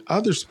self in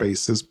other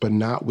spaces, but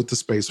not with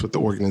the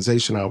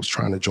organization I was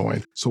trying to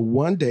join. So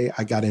one day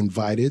I got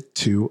invited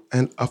to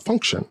a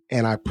function,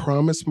 and I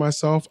promised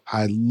myself,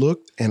 I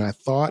looked and I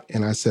thought,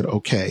 and I said,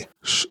 okay,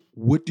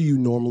 what do you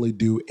normally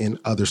do in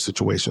other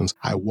situations?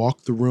 I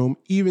walk the room,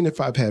 even if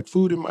I've had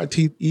food in my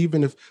teeth,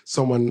 even if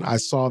I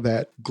saw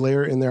that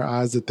glare in their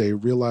eyes that they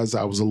realized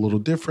I was a little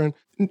different.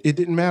 It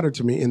didn't matter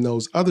to me in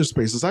those other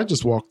spaces. I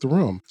just walked the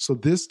room. So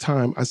this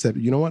time I said,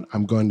 you know what?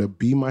 I'm going to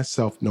be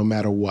myself no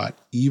matter what,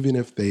 even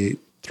if they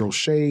throw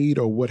shade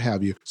or what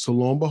have you. So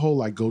lo and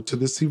behold, I go to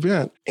this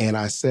event and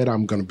I said,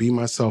 I'm going to be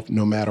myself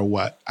no matter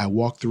what. I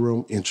walked the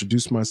room,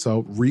 introduced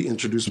myself,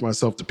 reintroduced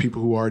myself to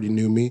people who already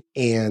knew me.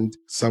 And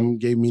some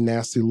gave me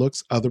nasty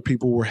looks. Other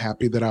people were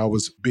happy that I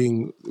was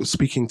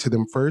speaking to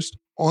them first.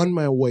 On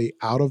my way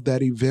out of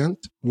that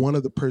event, one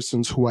of the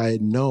persons who I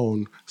had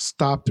known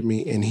stopped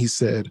me and he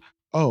said,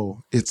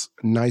 oh, it's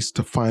nice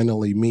to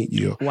finally meet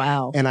you.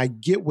 Wow. And I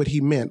get what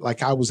he meant.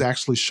 Like I was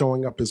actually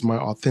showing up as my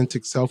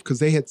authentic self because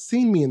they had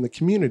seen me in the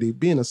community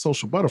being a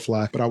social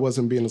butterfly, but I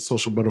wasn't being a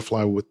social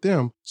butterfly with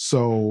them.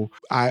 So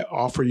I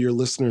offer your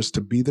listeners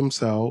to be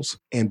themselves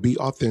and be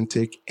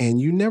authentic.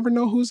 And you never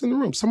know who's in the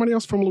room. Somebody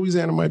else from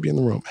Louisiana might be in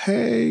the room.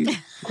 Hey.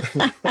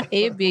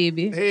 Hey,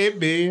 baby. Hey,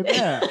 baby.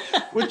 Yeah.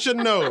 What you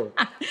know?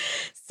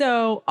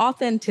 So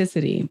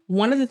authenticity.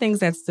 One of the things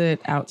that stood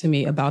out to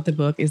me about the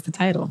book is the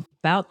title,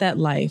 About That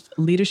Life,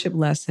 Leadership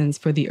Lessons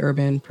for the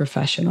Urban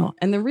Professional.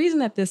 And the reason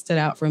that this stood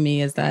out for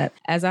me is that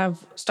as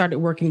I've started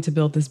working to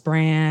build this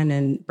brand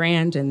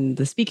and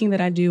the speaking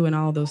that I do and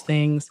all those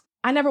things,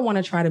 I never want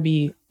to try to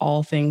be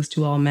all things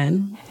to all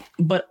men,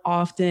 but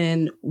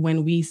often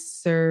when we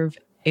serve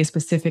a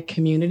specific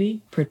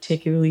community,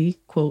 particularly,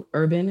 quote,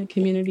 urban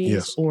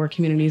communities or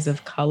communities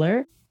of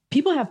color,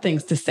 people have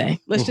things to say.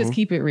 Let's just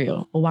keep it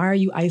real. Well, why are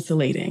you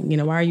isolating?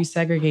 Why are you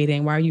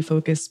segregating? Why are you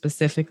focused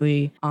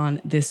specifically on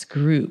this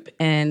group?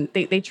 And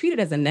they treat it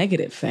as a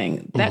negative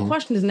thing. That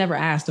question is never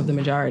asked of the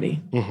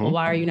majority. Well,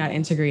 why are you not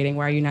integrating?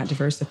 Why are you not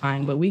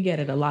diversifying? But we get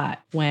it a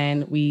lot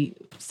when we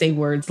say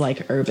words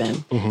like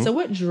urban. So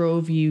what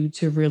drove you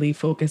to really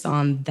focus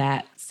on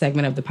that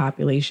segment of the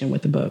population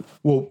with the book?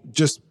 Well,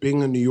 just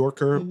being a New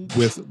Yorker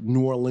with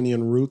New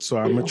Orleanian roots. So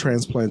I'm a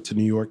transplant to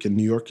New York, and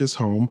New York is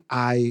home.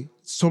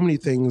 So many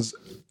things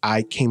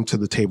I came to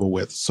the table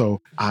with.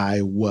 So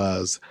I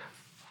was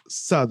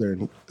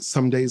Southern.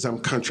 Some days I'm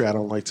country. I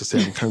don't like to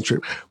say I'm country,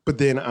 but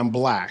then I'm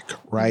Black,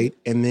 right?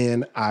 And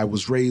then I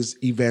was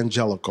raised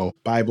evangelical.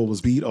 Bible was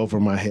beat over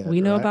my head.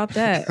 We know about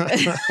that.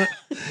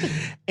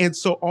 And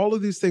so all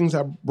of these things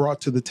I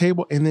brought to the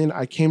table. And then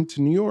I came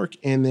to New York,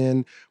 and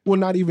then, well,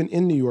 not even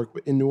in New York,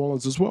 but in New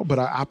Orleans as well. But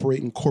I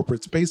operate in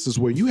corporate spaces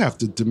where you have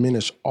to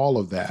diminish all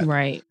of that.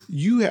 Right.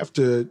 You have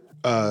to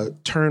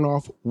turn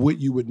off what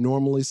you would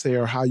normally say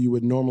or how you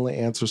would normally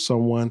answer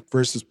someone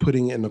versus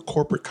putting it in a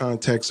corporate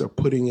context or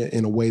putting it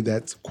in a way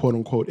that's quote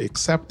unquote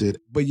accepted.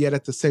 But yet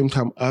at the same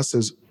time, us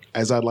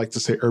as I'd like to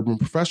say, urban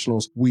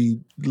professionals, we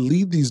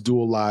lead these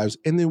dual lives,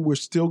 and then we're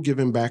still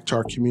giving back to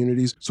our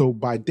communities. So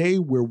by day,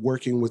 we're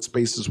working with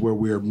spaces where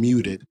we're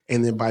muted.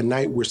 And then by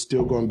night, we're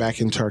still going back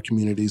into our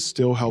communities,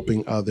 still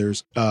helping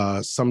others.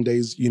 Some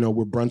days,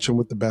 we're brunching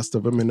with the best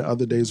of them, and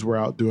other days we're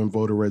out doing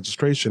voter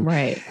registration.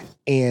 Right.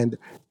 And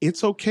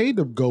it's okay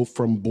to go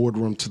from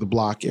boardroom to the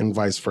block and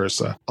vice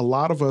versa. A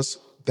lot of us,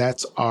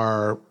 that's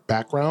our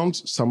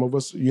backgrounds. Some of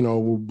us,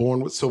 were born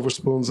with silver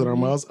spoons in our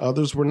mouths.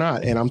 Others were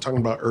not. And I'm talking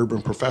about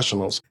urban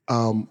professionals.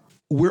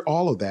 We're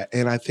all of that.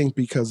 And I think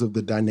because of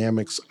the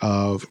dynamics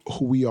of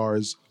who we are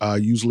as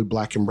usually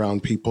Black and brown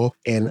people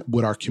and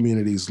what our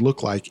communities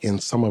look like in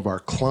some of our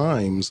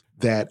climes,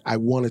 that I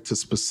wanted to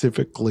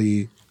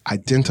specifically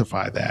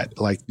identify that.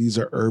 Like, these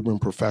are urban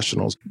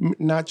professionals,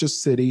 not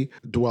just city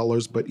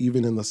dwellers, but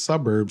even in the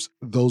suburbs,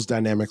 those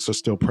dynamics are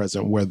still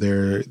present where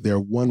they're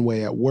one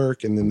way at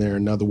work and then they're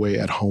another way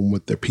at home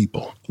with their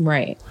people.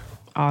 Right.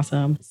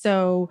 Awesome.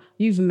 So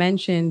you've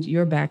mentioned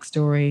your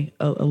backstory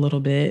a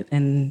little bit,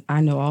 and I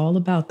know all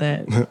about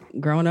that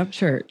growing up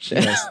church.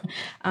 Yes.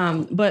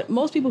 But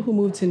most people who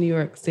move to New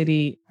York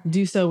City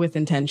do so with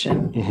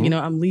intention.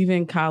 I'm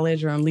leaving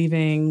college, or I'm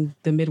leaving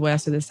the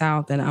Midwest or the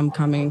South, and I'm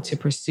coming to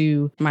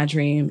pursue my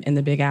dream in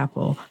the Big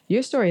Apple.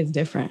 Your story is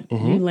different.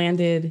 You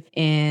landed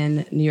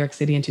in New York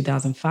City in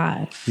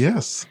 2005.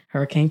 Yes.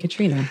 Hurricane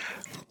Katrina.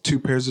 2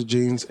 pairs of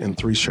jeans and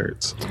 3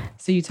 shirts.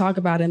 So you talk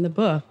about in the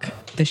book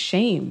the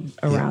shame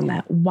around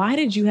that. Why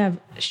did you have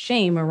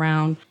shame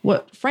around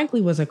what frankly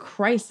was a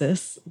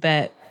crisis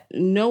that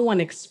no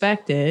one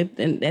expected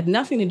and had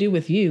nothing to do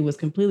with you, was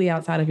completely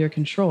outside of your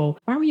control?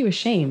 Why were you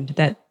ashamed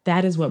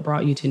that is what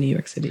brought you to New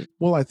York City?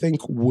 Well, I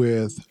think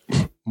with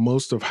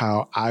most of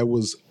how I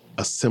was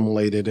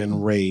assimilated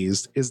and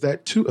raised is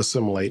that to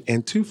assimilate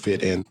and to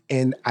fit in.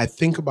 And I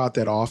think about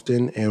that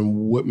often, and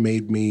what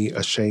made me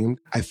ashamed.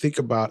 I think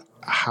about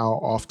how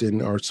often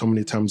or so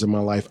many times in my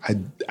life,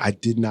 I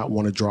did not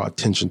want to draw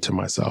attention to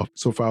myself.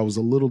 So if I was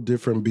a little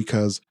different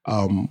because,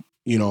 I'm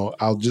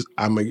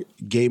a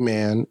gay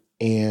man,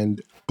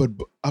 but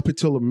up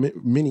until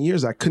many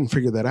years, I couldn't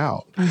figure that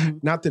out.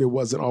 Not that it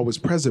wasn't always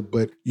present,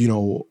 but,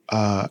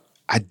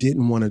 I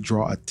didn't want to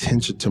draw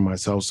attention to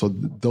myself. So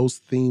those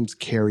themes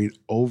carried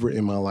over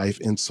in my life.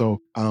 And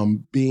so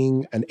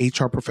being an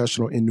HR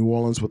professional in New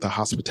Orleans with a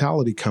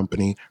hospitality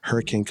company,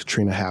 Hurricane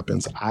Katrina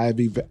happens. I've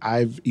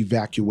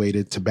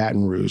evacuated to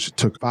Baton Rouge. It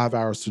took 5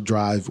 hours to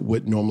drive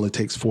what normally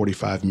takes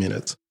 45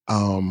 minutes.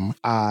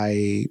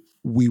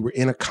 We were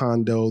in a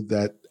condo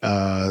that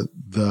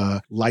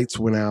the lights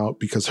went out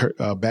because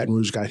Baton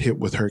Rouge got hit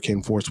with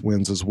hurricane force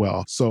winds as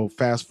well. So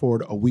fast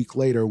forward a week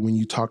later, when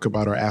you talk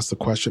about or ask the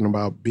question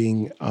about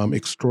being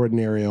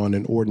extraordinary on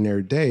an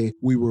ordinary day,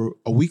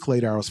 a week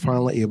later, I was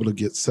finally able to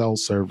get cell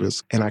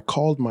service. And I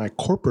called my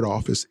corporate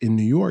office in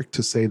New York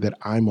to say that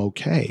I'm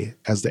okay.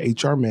 As the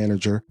HR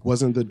manager,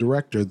 wasn't the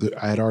director.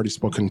 I had already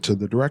spoken to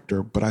the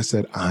director, but I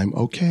said, I'm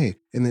okay.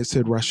 And they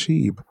said,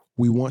 Rashib,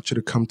 we want you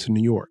to come to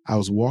New York. I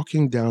was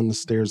walking down the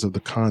stairs of the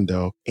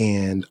condo,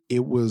 and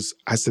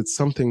I said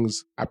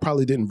I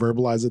probably didn't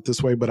verbalize it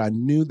this way, but I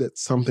knew that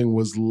something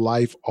was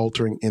life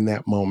altering in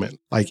that moment.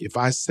 Like, if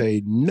I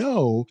say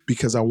no,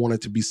 because I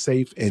wanted to be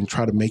safe and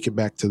try to make it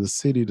back to the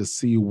city to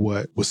see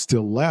what was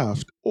still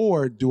left,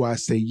 or do I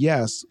say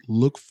yes,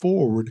 look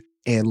forward,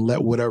 and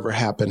let whatever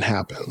happen.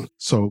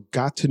 So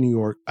got to New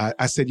York.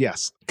 I said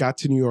yes. Got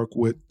to New York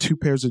with 2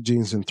 pairs of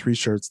jeans and 3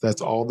 shirts.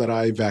 That's all that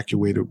I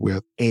evacuated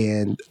with.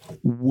 And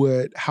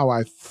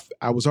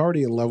I was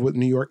already in love with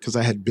New York because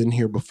I had been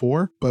here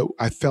before, but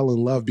I fell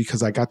in love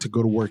because I got to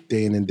go to work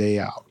day in and day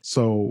out.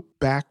 So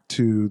back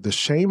to the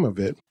shame of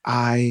it,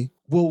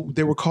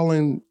 they were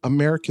calling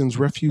Americans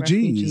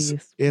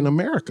refugees in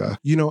America,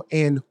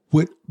 and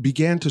what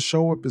began to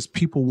show up is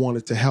people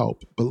wanted to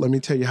help. But let me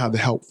tell you how the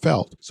help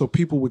felt. So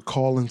people would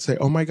call and say,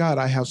 oh my God,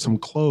 I have some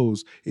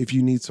clothes if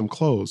you need some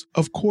clothes.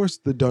 Of course,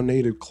 the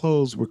donated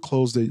clothes were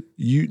clothes that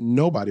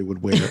nobody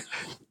would wear.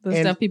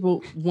 Stuff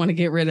people want to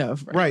get rid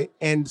of. Right.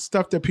 And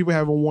stuff that people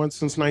haven't worn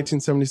since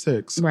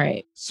 1976.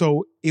 Right.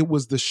 So it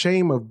was the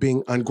shame of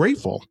being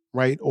ungrateful,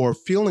 right? Or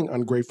feeling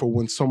ungrateful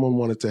when someone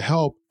wanted to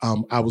help.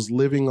 I was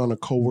living on a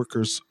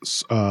coworker's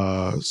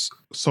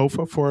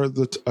sofa for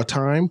a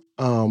time.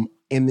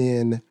 And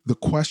then the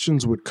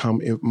questions would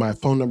come. If my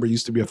phone number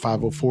used to be a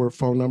 504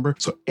 phone number.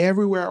 So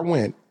everywhere I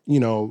went,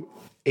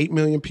 8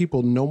 million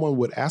people, no one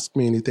would ask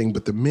me anything.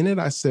 But the minute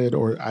I said,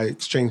 or I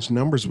exchanged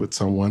numbers with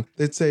someone,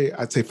 I'd say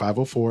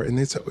 504. And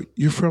they'd say,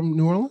 you're from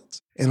New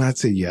Orleans? And I'd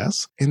say,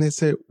 yes. And they'd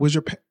say, was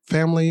your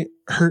family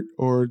hurt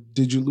or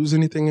did you lose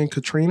anything in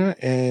Katrina?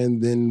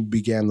 And then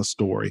began the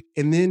story.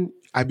 And then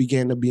I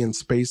began to be in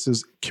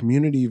spaces,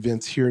 community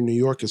events here in New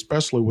York,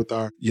 especially with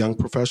our young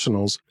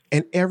professionals,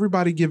 and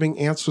everybody giving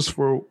answers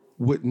for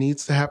what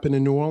needs to happen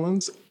in New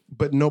Orleans,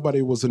 but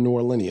nobody was a New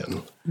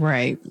Orleanian.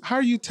 Right. How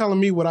are you telling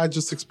me what I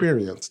just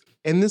experienced?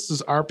 And this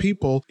is our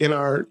people in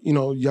our,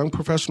 young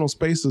professional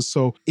spaces.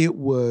 So it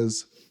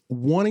was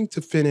wanting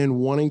to fit in,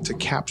 wanting to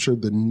capture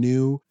the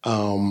new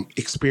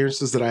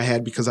experiences that I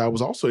had because I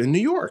was also in New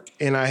York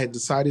and I had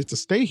decided to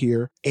stay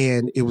here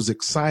and it was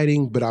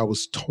exciting, but I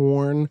was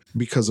torn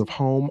because of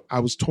home. I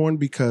was torn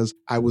because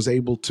I was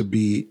able to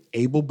be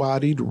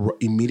able-bodied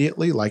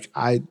immediately. Like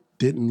I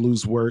didn't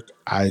lose work.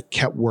 I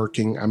kept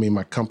working. I mean,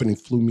 my company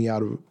flew me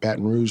out of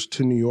Baton Rouge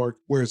to New York,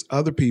 whereas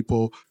other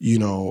people,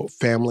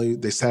 family,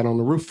 they sat on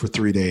the roof for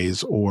 3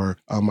 days, or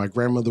my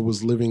grandmother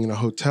was living in a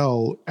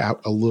hotel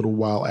a little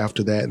while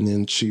after that, and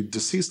then she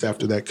deceased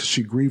after that because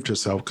she grieved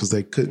herself because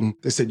they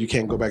said, you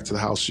can't go back to the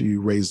house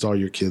you raised all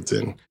your kids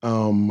in.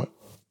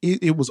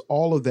 It was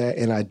all of that,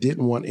 and I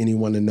didn't want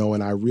anyone to know.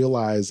 And I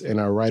realized,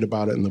 and I write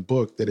about it in the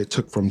book, that it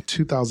took from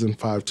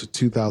 2005 to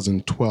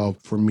 2012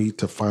 for me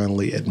to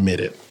finally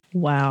admit it.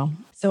 Wow.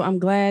 So I'm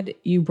glad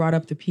you brought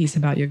up the piece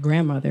about your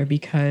grandmother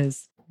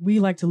because we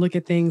like to look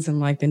at things in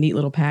like the neat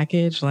little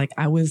package. Like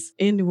I was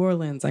in New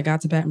Orleans, I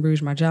got to Baton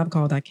Rouge, my job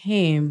called, I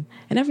came,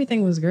 and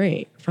everything was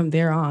great from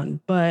there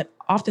on. But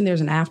often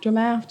there's an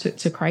aftermath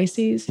to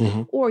crises,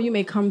 or you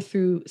may come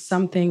through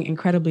something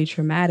incredibly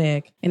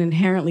traumatic and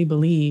inherently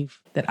believe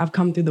that I've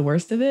come through the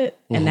worst of it.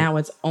 And now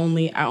I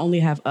only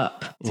have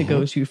up to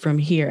go to from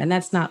here. And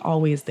that's not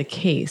always the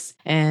case.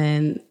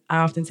 And I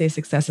often say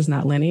success is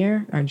not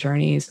linear. Our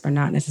journeys are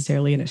not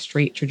necessarily in a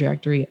straight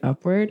trajectory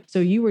upward. So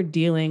you were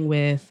dealing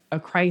with a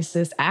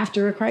crisis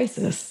after a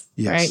crisis.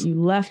 Yes. Right?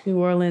 You left New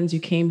Orleans, you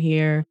came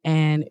here,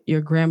 and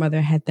your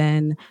grandmother had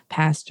then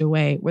passed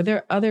away. Were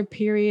there other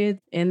periods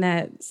in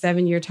that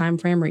 7-year time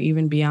frame or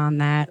even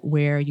beyond that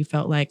where you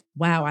felt like,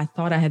 wow, I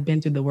thought I had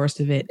been through the worst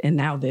of it and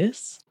now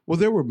this? Well,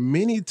 there were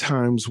many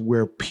times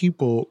where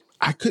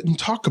I couldn't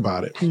talk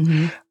about it.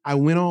 I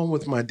went on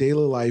with my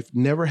daily life,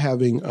 never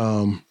having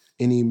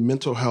any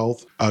mental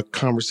health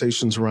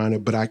conversations around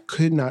it, but I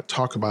could not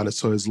talk about it.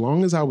 So as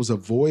long as I was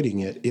avoiding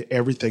it,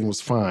 everything was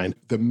fine.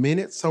 The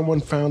minute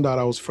someone found out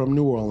I was from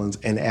New Orleans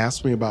and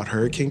asked me about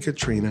Hurricane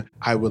Katrina,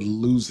 I would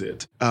lose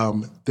it.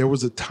 There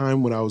was a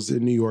time when I was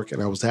in New York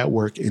and I was at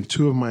work and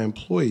two of my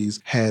employees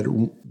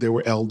they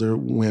were elder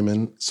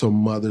women, so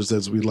mothers,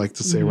 as we like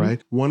to say,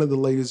 right? One of the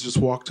ladies just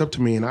walked up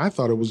to me and I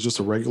thought it was just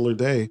a regular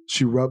day.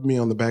 She rubbed me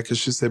on the back and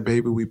she said,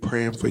 baby, we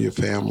praying for your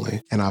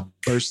family. And I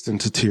burst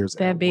into tears.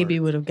 That baby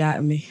would have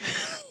gotten me.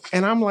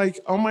 And I'm like,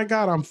 oh my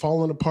God, I'm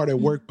falling apart at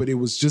work. But it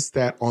was just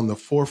that on the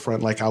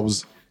forefront, like I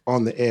was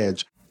on the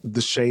edge.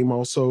 The shame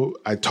also,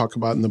 I talk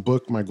about in the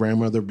book, my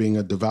grandmother being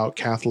a devout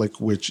Catholic,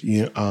 which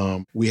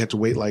we had to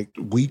wait like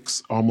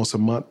weeks, almost a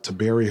month to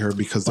bury her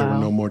because there were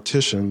no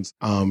morticians,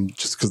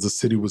 just because the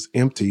city was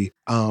empty.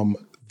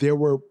 There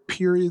were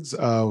periods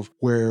of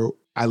where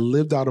I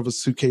lived out of a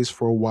suitcase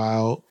for a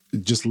while,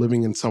 just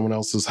living in someone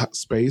else's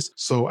space.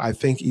 So I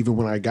think even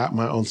when I got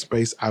my own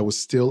space, I was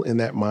still in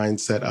that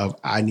mindset of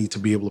I need to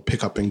be able to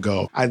pick up and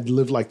go. I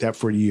lived like that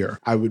for a year.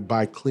 I would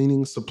buy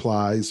cleaning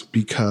supplies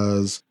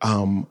because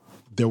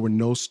there were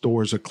no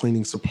stores or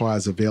cleaning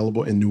supplies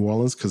available in New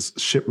Orleans because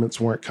shipments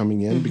weren't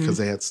coming in because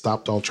they had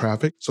stopped all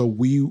traffic. So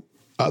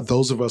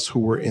those of us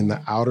who were in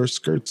the outer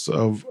skirts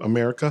of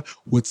America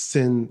would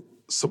send.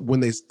 So when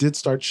they did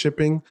start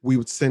shipping, we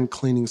would send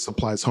cleaning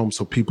supplies home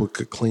so people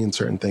could clean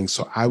certain things.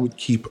 So I would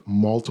keep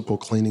multiple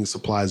cleaning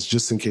supplies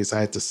just in case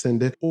I had to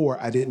send it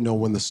or I didn't know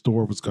when the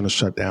store was going to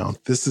shut down.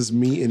 This is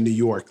me in New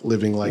York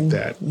living like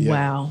that. Yeah.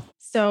 Wow.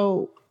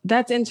 So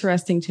that's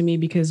interesting to me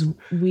because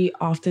we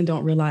often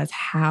don't realize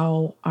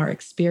how our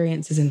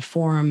experiences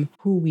inform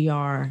who we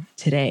are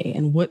today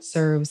and what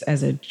serves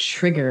as a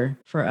trigger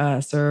for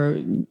us or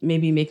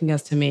maybe making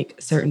us to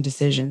make certain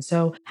decisions.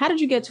 So how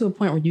did you get to a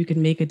point where you could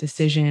make a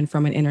decision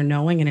from an inner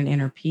knowing and an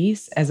inner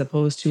peace as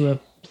opposed to a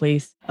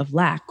place of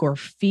lack or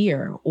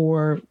fear,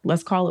 or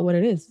let's call it what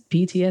it is,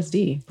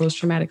 PTSD,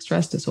 post-traumatic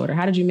stress disorder.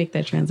 How did you make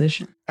that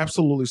transition?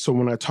 Absolutely. So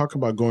when I talk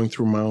about going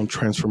through my own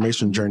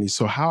transformation journey,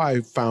 so how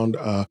I found,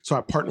 so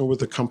I partner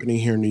with a company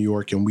here in New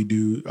York, and we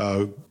do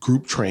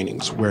group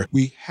trainings where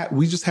we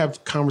just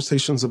have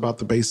conversations about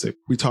the basic.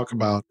 We talk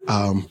about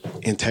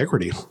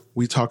integrity.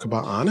 We talk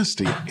about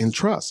honesty and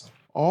trust.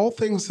 All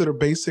things that are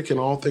basic and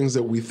all things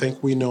that we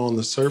think we know on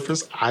the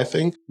surface. I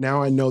think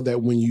now I know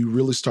that when you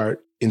really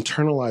start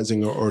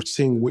internalizing or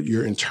seeing what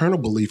your internal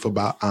belief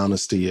about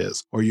honesty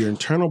is, or your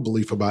internal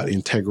belief about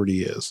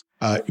integrity is,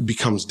 it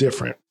becomes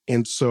different.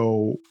 And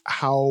so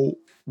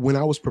when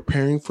I was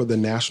preparing for the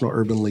National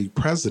Urban League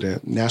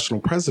national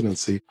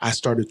presidency, I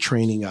started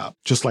training up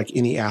just like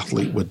any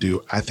athlete would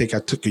do. I think I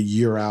took a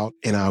year out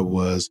and I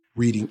was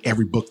reading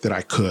every book that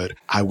I could.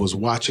 I was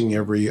watching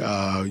every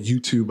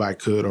YouTube I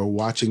could, or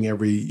watching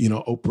every,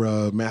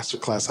 Oprah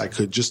masterclass I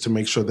could, just to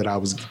make sure that I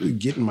was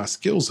getting my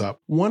skills up.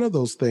 One of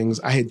ththose things,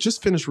 I had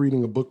just finished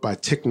reading a book by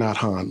Thich Nhat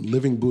Hanh,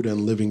 Living Buddha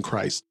and Living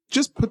Christ.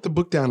 Just put the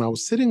book down. I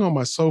was sitting on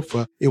my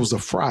sofa. It was a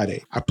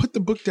Friday. I put the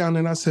book down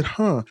and I said,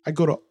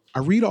 I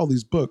read all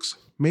these books.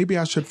 Maybe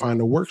I should find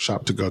a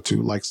workshop to go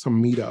to, like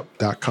some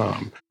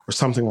meetup.com or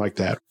something like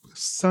that.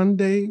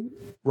 Sunday,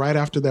 right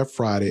after that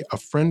Friday, a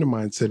friend of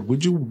mine said,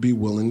 would you be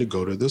willing to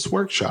go to this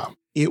workshop?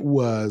 It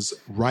was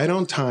right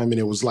on time, and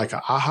it was like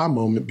an aha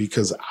moment,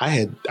 because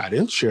I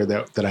didn't share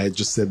that I had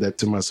just said that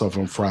to myself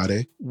on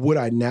Friday. What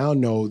I now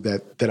know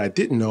that I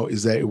didn't know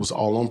is that it was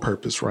all on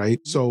purpose, right?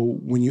 So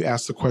when you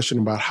ask the question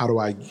about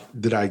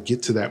did I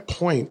get to that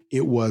point,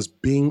 it was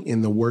being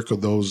in the work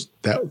of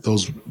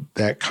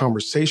that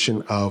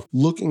conversation of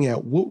looking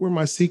at what were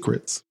my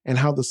secrets and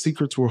how the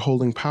secrets were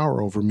holding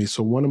power over me.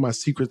 So one of my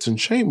secrets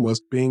and shame was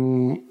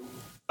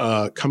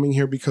coming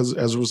here because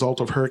as a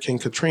result of Hurricane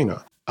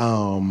Katrina.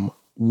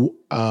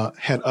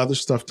 Had other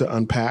stuff to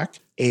unpack,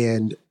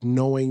 and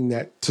knowing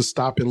that to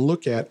stop and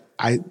look at,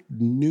 I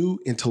knew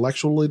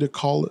intellectually to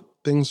call it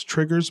things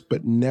triggers,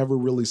 but never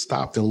really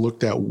stopped and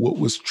looked at what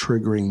was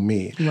triggering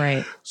me.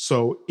 Right.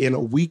 So in a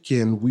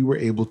weekend, we were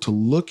able to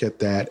look at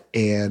that,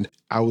 and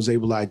I was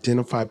able to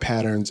identify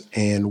patterns,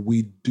 and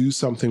we do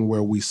something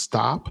where we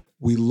stop,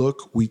 we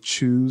look, we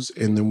choose,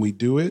 and then we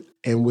do it.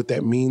 And what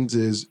that means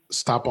is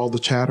stop all the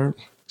chatter.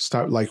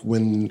 Stop, like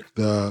when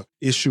the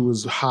issue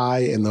is high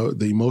and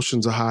the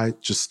emotions are high,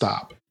 just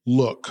stop.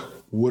 Look,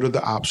 what are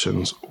the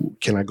options?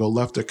 Can I go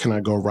left or can I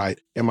go right?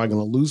 Am I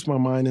going to lose my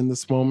mind in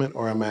this moment,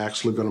 or am I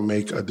actually going to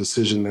make a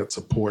decision that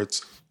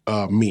supports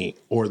me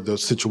or the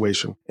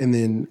situation? And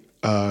then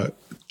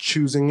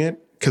choosing it,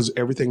 because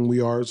everything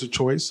we are is a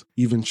choice.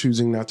 Even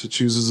choosing not to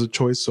choose is a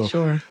choice. So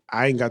sure.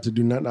 I ain't got to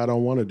do nothing I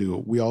don't want to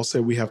do. We all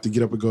say we have to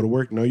get up and go to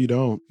work. No, you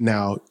don't.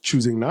 Now,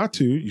 choosing not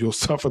to, you'll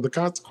suffer the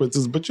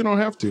consequences, but you don't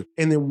have to.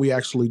 And then we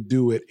actually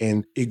do it,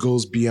 and it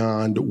goes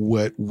beyond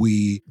what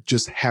we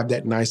just have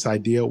that nice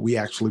idea. We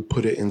actually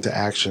put it into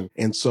action.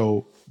 And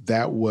so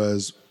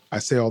I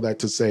say all that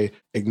to say,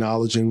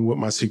 acknowledging what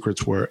my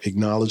secrets were,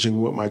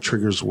 acknowledging what my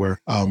triggers were,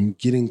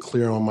 getting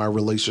clear on my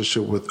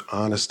relationship with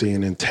honesty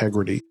and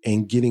integrity,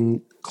 and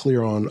getting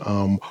clear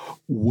on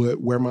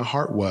where my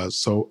heart was.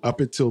 So up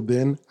until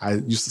then, I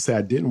used to say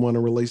I didn't want a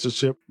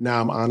relationship.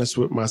 Now I'm honest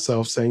with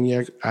myself, saying,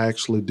 yeah, I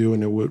actually do,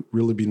 and it would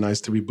really be nice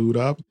to be booed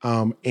up.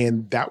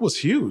 And that was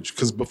huge,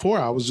 because before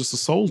I was just a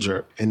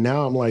soldier, and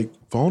now I'm like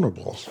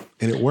vulnerable,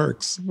 and it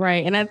works.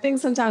 Right. And I think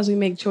sometimes we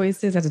make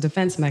choices as a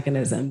defense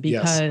mechanism,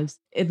 because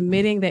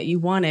admitting that you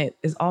want it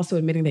is also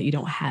admitting that you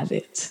don't have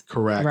it.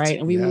 Correct. Right.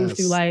 And we move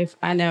through life.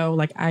 I know,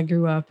 like, I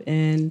grew up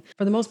in,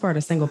 for the most part,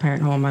 a single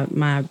parent home.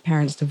 My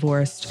parents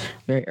divorced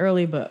very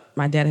early, but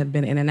my dad had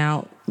been in and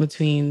out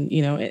between,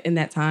 in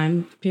that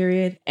time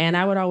period. And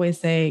I would always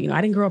say,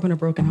 I didn't grow up in a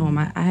broken home.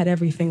 I had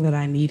everything that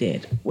I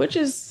needed, which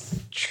is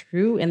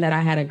true in that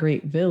I had a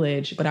great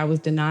village, but I was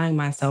denying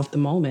myself the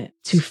moment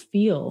to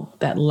feel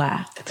that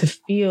lack, to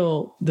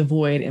feel the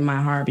void in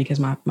my heart, because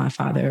my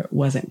father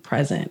wasn't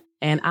present.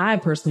 And I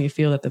personally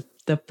feel that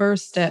the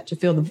first step to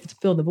fill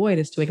the void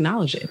is to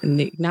acknowledge it, and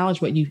acknowledge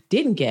what you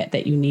didn't get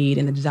that you need,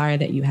 and the desire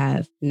that you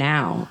have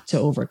now to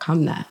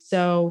overcome that.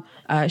 So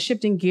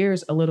shifting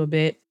gears a little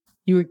bit,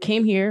 you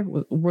came here,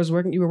 you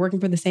were working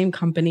for the same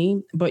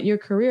company, but your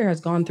career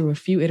has gone through a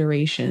few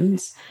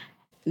iterations.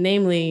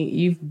 Namely,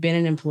 you've been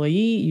an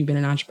employee, you've been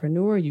an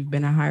entrepreneur, you've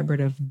been a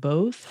hybrid of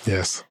both.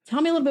 Yes.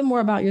 Tell me a little bit more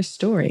about your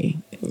story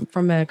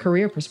from a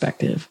career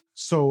perspective.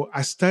 So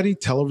I studied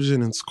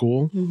television in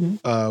school.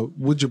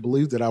 Mm-hmm. Would you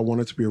believe that I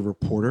wanted to be a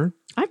reporter?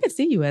 I could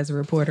see you as a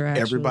reporter,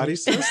 actually. Everybody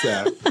says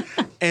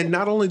that. And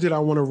not only did I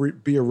want to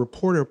be a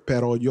reporter,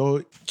 pero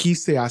yo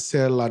quise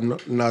hacer las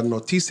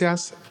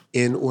noticias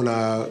en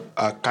una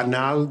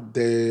canal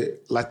de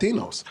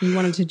Latinos. You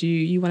wanted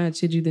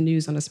to do the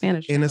news on a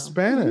Spanish channel. In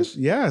Spanish,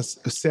 yes.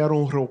 Ser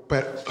un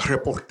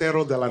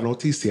reportero de la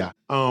noticia.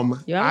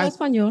 Yo hablo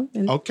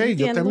español. Okay,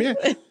 yo también.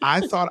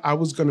 I thought I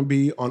was going to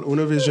be on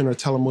Univision or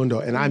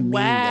Telemundo, and I mean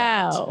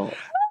that.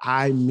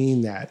 I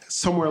mean that.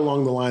 Somewhere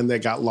along the line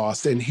that got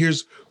lost. And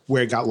here's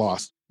where it got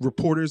lost.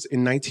 reporters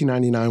in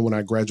 1999, when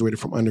I graduated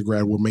from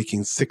undergrad, were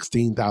making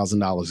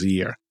 $16,000 a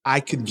year. I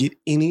could get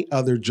any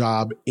other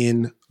job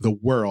in the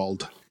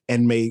world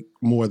and make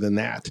more than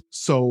that.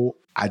 So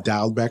I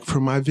dialed back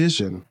from my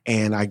vision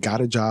and I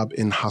got a job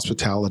in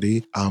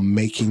hospitality,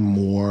 making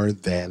more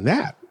than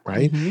that,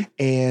 right? Mm-hmm.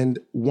 And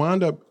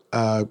wound up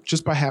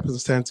just by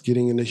happenstance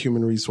getting into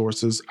human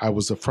resources. I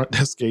was a front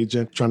desk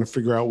agent trying to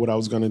figure out what I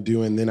was going to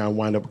do. And then I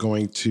wound up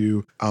going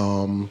to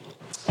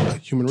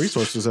human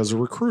resources as a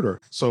recruiter.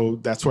 So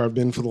that's where I've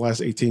been for the last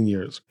 18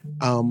 years.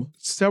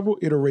 Several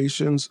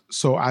iterations.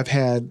 So I've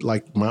had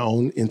like my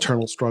own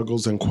internal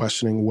struggles and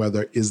questioning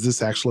whether is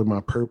this actually my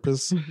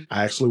purpose? Mm-hmm.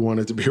 I actually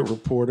wanted to be a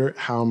reporter.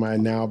 How am I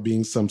now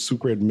being some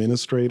super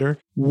administrator?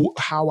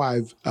 How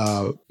I've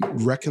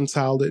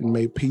reconciled it and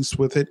made peace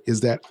with it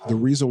is that the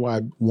reason why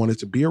I wanted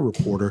to be a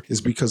reporter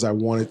is because I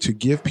wanted to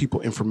give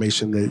people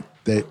information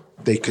that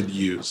they could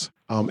use.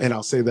 And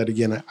I'll say that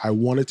again, I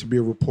wanted to be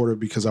a reporter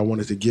because I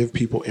wanted to give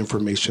people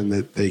information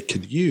that they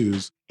could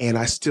use. And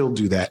I still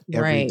do that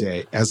every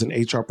day as an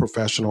HR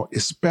professional,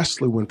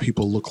 especially when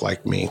people look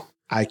like me.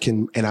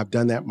 And I've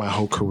done that my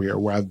whole career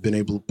where I've been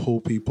able to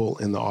pull people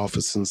in the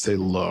office and say,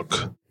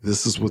 look,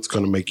 this is what's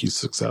going to make you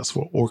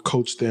successful, or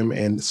coach them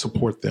and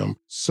support them.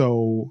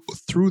 So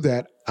through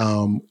that,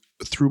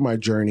 through my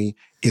journey,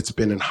 it's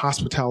been in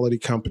hospitality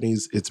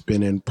companies. It's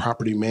been in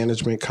property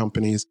management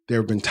companies. There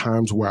have been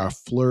times where I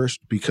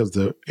flourished because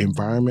the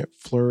environment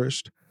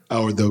flourished,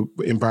 or the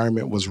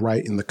environment was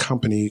right and the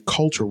company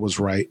culture was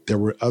right. There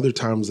were other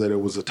times that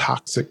it was a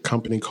toxic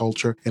company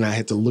culture and I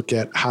had to look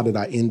at how did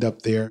I end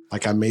up there?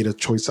 Like I made a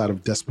choice out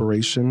of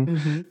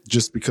desperation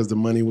just because the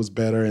money was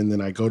better. And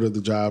then I go to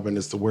the job and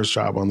it's the worst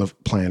job on the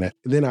planet.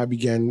 And then I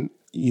began,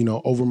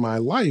 over my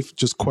life,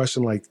 just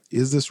question like,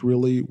 is this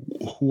really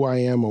who I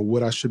am or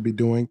what I should be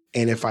doing?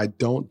 And if I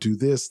don't do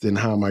this, then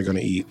how am I going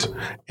to eat?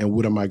 And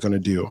what am I going to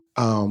do?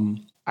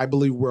 I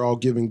believe we're all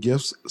given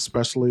gifts,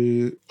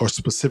 especially or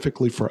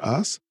specifically for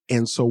us.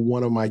 And so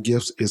one of my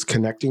gifts is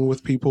connecting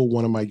with people.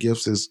 One of my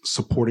gifts is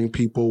supporting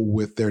people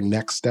with their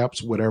next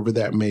steps, whatever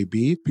that may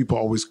be. People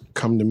always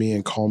come to me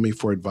and call me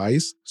for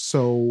advice.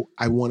 So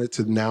I wanted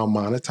to now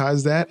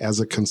monetize that as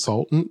a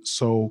consultant.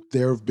 So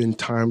there have been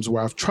times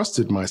where I've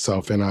trusted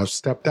myself and I've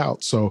stepped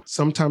out. So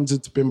sometimes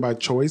it's been by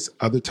choice.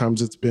 Other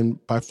times it's been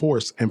by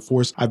force. And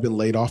force, I've been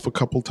laid off a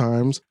couple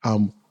times.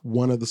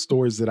 One of the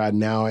stories that I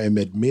now am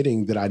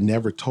admitting that I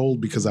never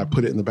told because I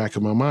put it in the back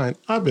of my mind,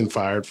 I've been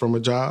fired from a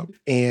job.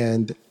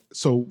 And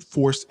so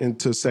forced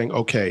into saying,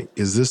 okay,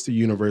 is this the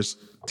universe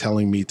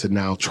telling me to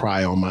now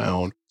try on my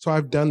own? So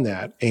I've done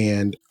that.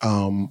 And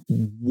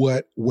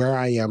where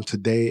I am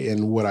today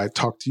and what I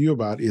talk to you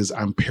about is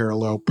I'm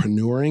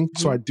parallelpreneuring.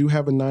 So I do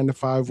have a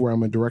 9-to-5 where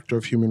I'm a director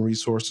of human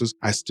resources.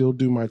 I still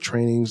do my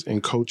trainings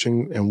and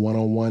coaching and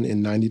one-on-one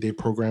in 90-day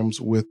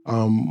programs with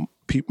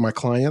my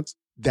clients.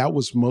 That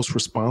was most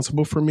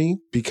responsible for me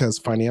because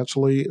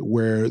financially,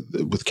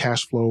 with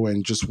cash flow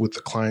and just with the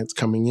clients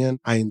coming in,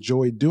 I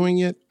enjoyed doing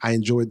it. I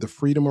enjoyed the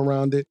freedom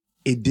around it.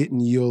 It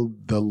didn't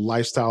yield the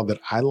lifestyle that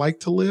I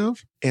like to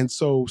live. And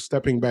so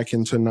stepping back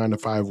into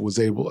 9-to-5 was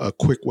a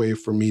quick way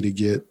for me to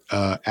get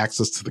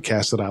access to the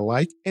cash that I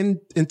like. And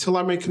until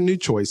I make a new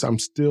choice, I'm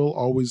still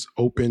always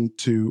open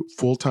to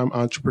full-time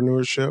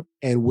entrepreneurship.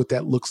 And what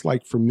that looks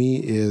like for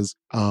me is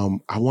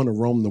I want to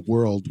roam the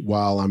world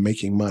while I'm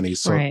making money.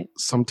 So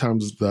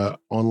sometimes the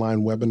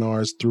online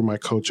webinars through my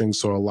coaching.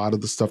 So a lot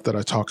of the stuff that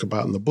I talk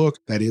about in the book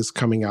that is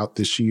coming out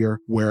this year,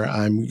 where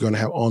I'm going to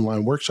have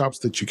online workshops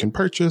that you can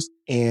purchase.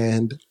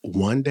 And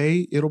one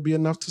day it'll be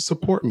enough to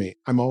support me.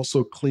 I'm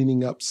also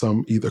cleaning up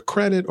some either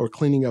credit or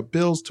cleaning up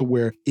bills to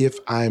where if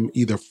I'm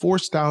either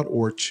forced out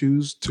or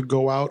choose to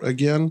go out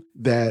again,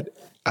 that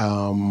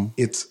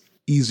it's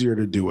easier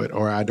to do it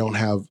or I don't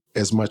have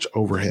as much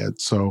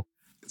overhead. So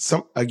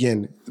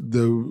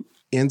the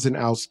ins and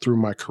outs through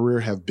my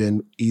career have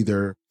been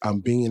either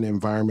being in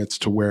environments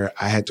to where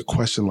I had to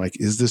question, like,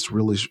 is this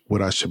really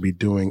what I should be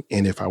doing?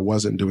 And if I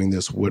wasn't doing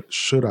this, what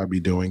should I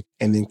be doing?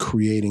 And then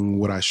creating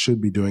what I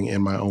should be doing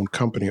in my own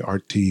company,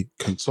 RT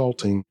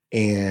Consulting,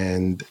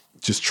 and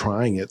just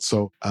trying it.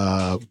 So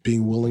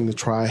being willing to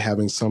try,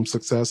 having some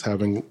success,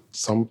 having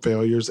some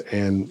failures,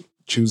 and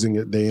choosing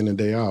it day in and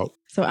day out.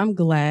 So I'm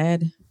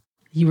glad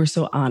you were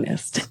so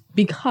honest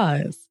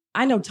because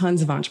I know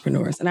tons of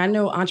entrepreneurs, and I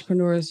know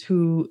entrepreneurs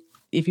who,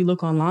 if you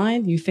look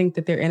online, you think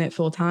that they're in it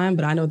full time,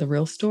 but I know the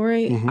real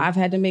story. Mm-hmm. I've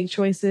had to make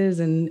choices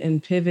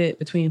and pivot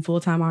between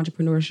full-time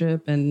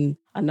entrepreneurship and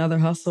another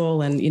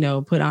hustle and,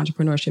 put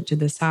entrepreneurship to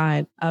the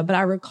side. But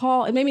I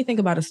recall, it made me think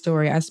about a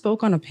story. I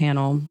spoke on a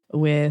panel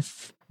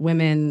with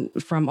women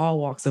from all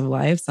walks of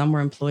life. Some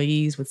were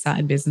employees with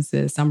side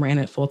businesses. Some were in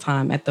it full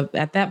time. At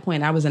that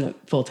point, I was in it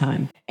full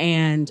time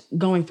and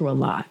going through a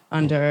lot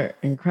under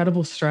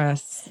incredible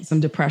stress,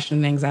 some depression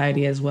and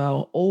anxiety as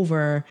well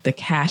over the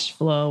cash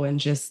flow and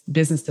just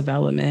business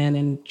development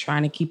and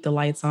trying to keep the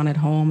lights on at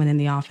home and in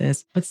the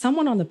office. But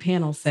someone on the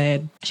panel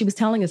said, she was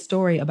telling a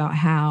story about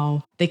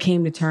how they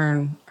came to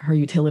turn her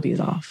utilities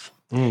off.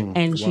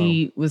 And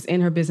she was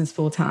in her business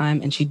full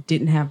time and she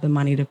didn't have the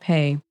money to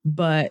pay,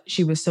 but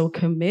she was so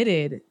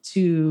committed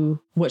to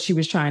what she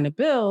was trying to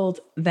build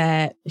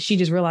that she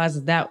just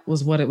realized that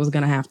was what it was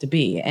going to have to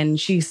be. And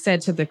she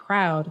said to the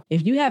crowd,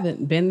 if you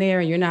haven't been there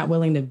and you're not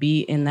willing to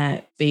be in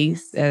that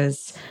space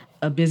as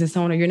a business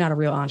owner, you're not a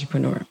real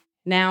entrepreneur.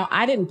 Now,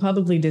 I didn't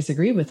publicly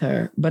disagree with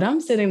her, but I'm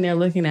sitting there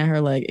looking at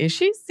her like, is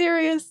she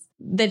serious?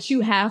 That you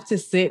have to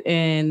sit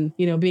in,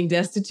 being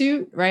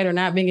destitute, right? Or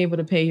not being able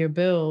to pay your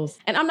bills.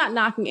 And I'm not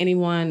knocking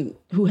anyone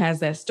who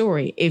has that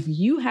story. If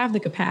you have the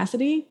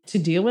capacity to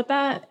deal with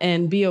that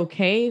and be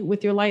okay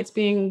with your lights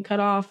being cut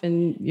off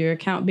and your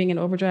account being in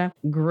overdraft,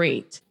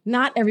 great.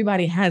 Not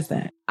everybody has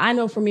that. I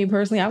know for me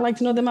personally, I like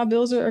to know that my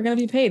bills are going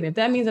to be paid. If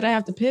that means that I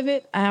have to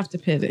pivot, I have to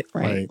pivot,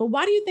 right? But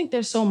why do you think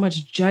there's so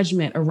much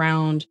judgment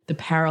around the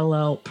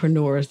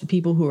parallelpreneurs, the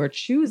people who are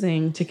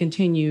choosing to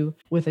continue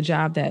with a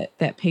job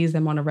that pays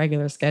them on a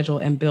regular schedule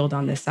and build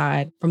on this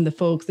side from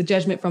the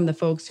judgment from the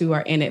folks who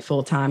are in it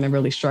full time and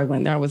really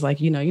struggling? They're always like,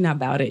 you're not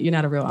about it. You're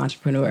not a real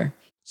entrepreneur.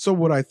 So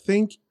what I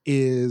think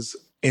is,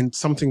 and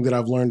something that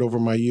I've learned over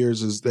my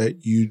years, is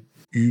that you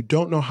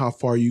don't know how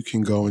far you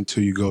can go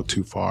until you go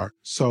too far.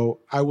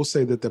 So I will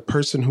say that the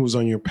person who's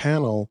on your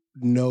panel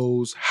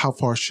knows how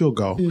far she'll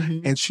go.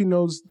 And she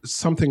knows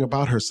something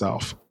about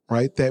herself,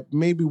 right? That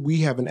maybe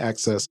we haven't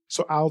accessed.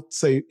 So I'll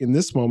say in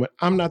this moment,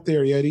 I'm not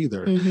there yet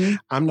either.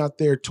 I'm not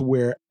there to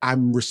where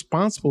I'm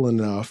responsible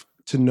enough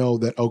to know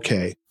that,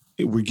 okay,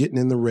 we're getting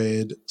in the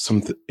red,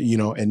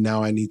 and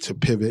now I need to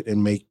pivot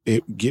and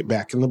get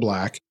back in the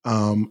black.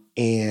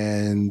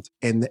 And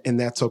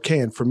that's okay.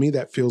 And for me,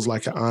 that feels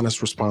like an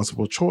honest,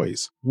 responsible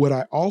choice. What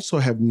I also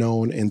have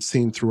known and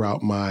seen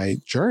throughout my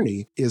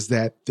journey is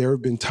that there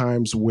have been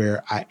times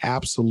where I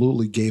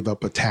absolutely gave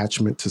up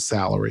attachment to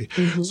salary.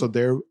 So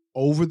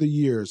over the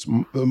years,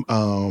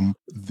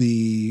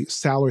 the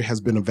salary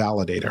has been a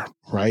validator,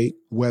 right?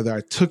 Whether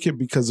I took it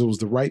because it was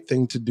the right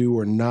thing to do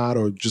or not,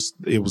 or just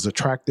it was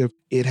attractive,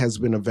 it has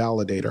been a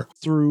validator.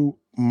 Through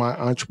my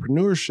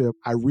entrepreneurship,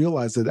 I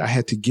realized that I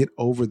had to get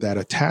over that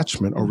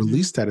attachment or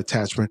release that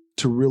attachment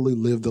to really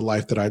live the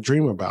life that I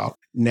dream about.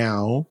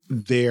 Now,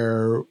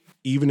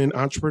 even in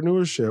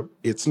entrepreneurship,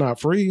 it's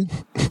not free.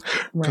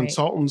 Right.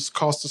 Consultants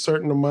cost a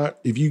certain amount.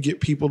 If you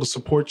get people to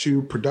support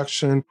you,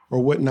 production or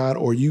whatnot,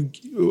 or you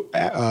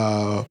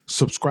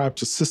subscribe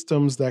to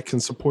systems that can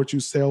support you,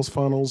 sales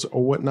funnels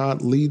or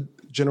whatnot, lead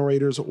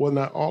generators or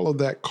whatnot, all of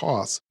that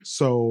costs.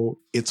 So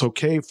it's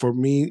okay for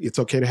me. It's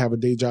okay to have a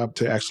day job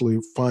to actually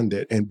fund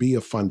it and be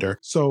a funder.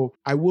 So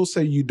I will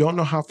say you don't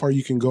know how far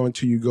you can go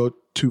until you go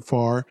too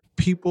far.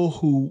 People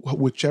who,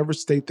 whichever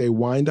state they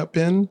wind up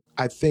in,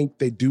 I think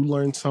they do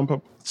learn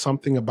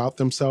something about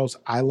themselves.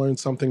 I learned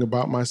something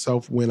about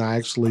myself when I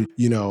actually,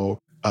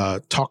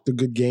 talked a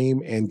good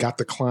game and got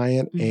the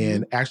client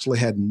and actually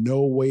had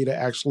no way to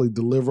actually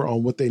deliver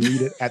on what they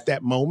needed at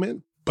that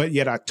moment. But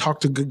yet I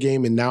talked a good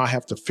game and now I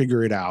have to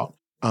figure it out.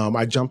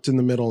 I jumped in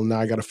the middle and now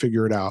I got to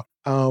figure it out.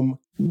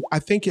 I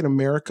think in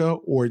America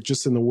or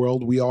just in the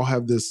world, we all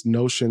have this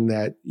notion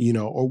that,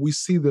 or we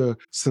see the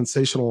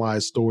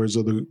sensationalized stories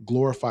or the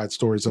glorified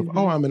stories of,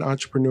 oh, I'm an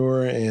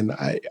entrepreneur and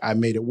I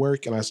made it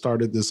work and I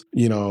started this,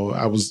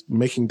 I was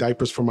making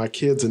diapers for my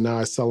kids and now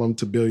I sell them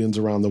to billions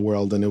around the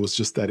world and it was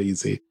just that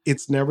easy.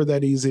 It's never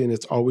that easy and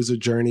it's always a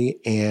journey,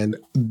 and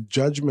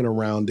judgment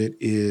around it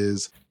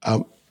is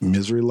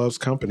misery loves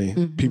company.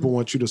 People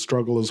want you to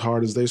struggle as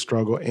hard as they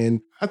struggle. And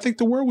I think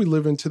the world we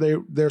live in today,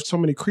 there's so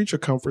many creature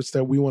comforts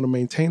that we want to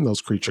maintain those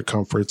creature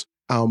comforts.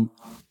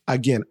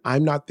 Again,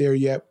 I'm not there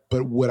yet,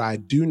 but what I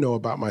do know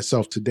about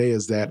myself today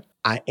is that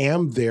I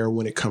am there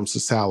when it comes to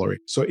salary.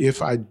 So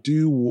if I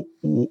do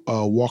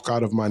walk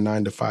out of my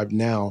 9-to-5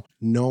 now,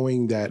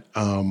 knowing that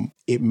I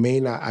may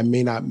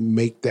not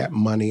make that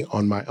money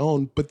on my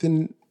own, but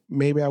then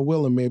maybe I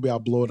will, and maybe I'll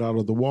blow it out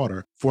of the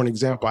water. For an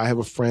example, I have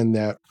a friend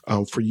that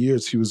for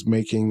years he was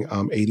making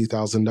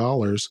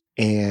 $80,000,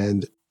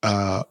 and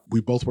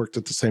we both worked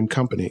at the same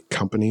company.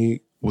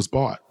 Company was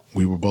bought.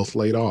 We were both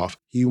laid off.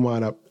 He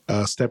wound up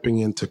stepping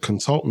into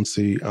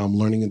consultancy,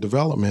 learning and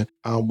development.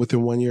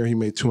 Within 1 year, he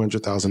made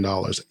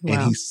 $200,000. Wow.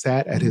 And he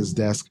sat at his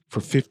desk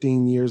for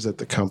 15 years at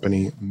the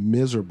company,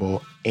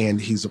 miserable.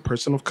 And he's a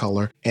person of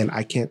color. And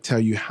I can't tell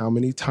you how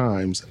many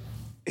times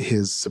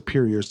his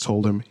superiors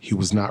told him he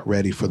was not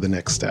ready for the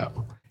next step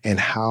and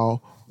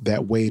how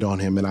that weighed on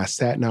him. And I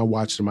sat and I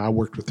watched him. I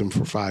worked with him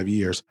for 5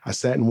 years. I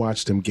sat and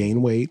watched him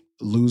gain weight,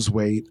 lose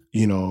weight,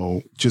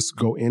 just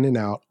go in and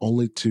out,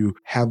 only to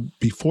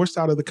be forced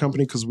out of the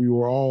company because we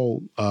were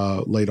all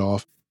laid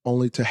off,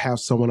 only to have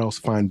someone else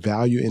find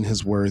value in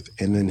his worth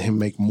and then him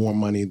make more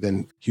money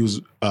than he was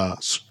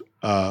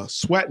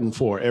sweating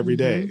for every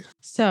day.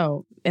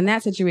 So in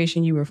that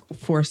situation, you were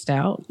forced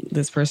out.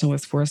 This person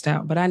was forced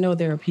out. But I know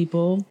there are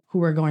people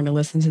who are going to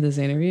listen to this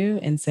interview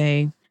and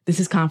say, this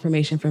is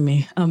confirmation for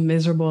me. I'm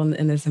miserable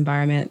in this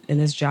environment, in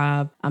this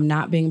job. I'm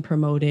not being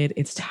promoted.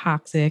 It's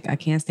toxic. I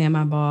can't stand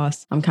my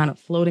boss. I'm kind of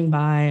floating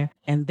by,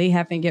 and they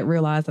haven't yet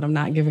realized that I'm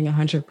not giving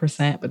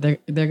 100%, but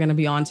they're going to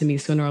be on to me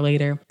sooner or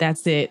later.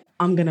 That's it.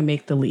 I'm going to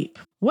make the leap.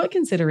 What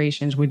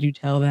considerations would you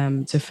tell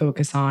them to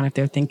focus on if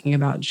they're thinking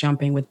about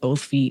jumping with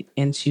both feet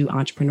into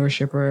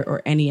entrepreneurship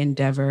or any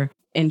endeavor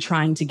and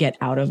trying to get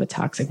out of a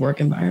toxic work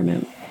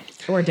environment?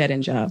 Or a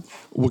dead-end job?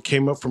 What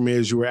came up for me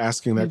as you were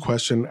asking that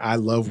question, I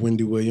love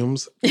Wendy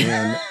Williams.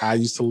 And I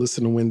used to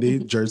listen to Wendy,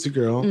 Jersey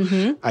girl.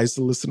 I used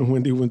to listen to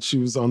Wendy when she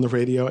was on the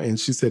radio. And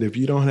she said, if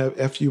you don't have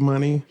FU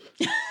money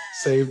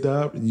saved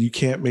up, you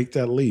can't make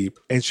that leap.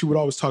 And she would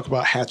always talk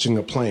about hatching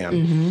a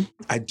plan.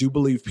 I do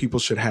believe people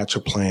should hatch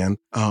a plan.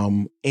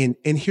 And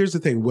here's the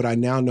thing. What I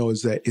now know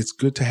is that it's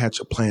good to hatch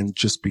a plan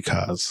just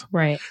because.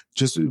 Right.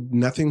 Just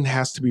nothing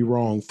has to be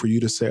wrong for you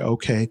to say,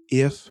 okay,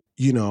 if,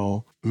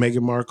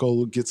 Meghan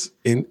Markle gets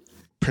in,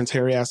 Prince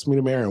Harry asked me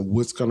to marry him,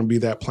 what's going to be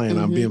that plan?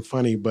 I'm being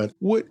funny, but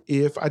what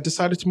if I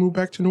decided to move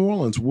back to New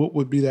Orleans? What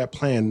would be that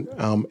plan?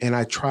 And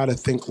I try to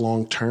think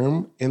long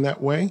term in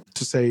that way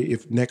to say,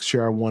 if next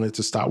year I wanted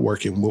to stop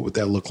working, what would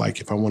that look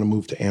like? If I want to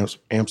move to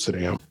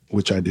Amsterdam,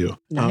 which I do.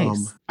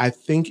 Nice. I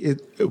think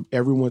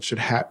everyone should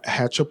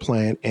hatch a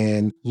plan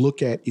and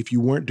look at, if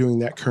you weren't doing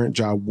that current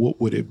job, what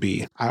would it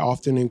be? I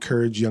often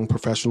encourage young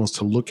professionals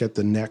to look at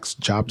the next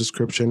job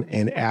description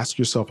and ask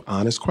yourself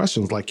honest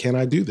questions like, can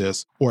I do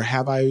this? Or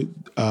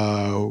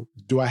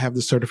do I have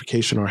the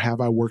certification, or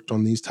have I worked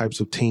on these types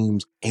of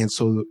teams? And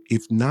so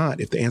if not,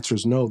 if the answer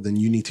is no, then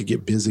you need to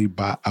get busy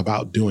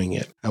about doing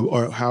it.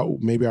 Or how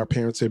maybe our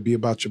parents said, be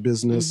about your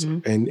business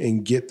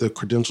and get the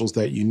credentials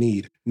that you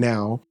need.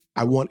 Now,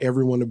 I want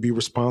everyone to be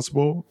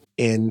responsible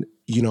and,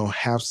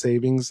 have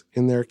savings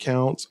in their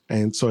accounts.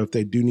 And so if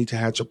they do need to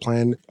hatch a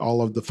plan,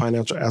 all of the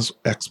financial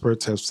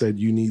experts have said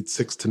you need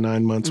 6 to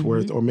 9 months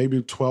worth, or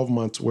maybe 12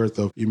 months worth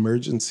of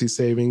emergency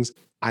savings.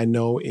 I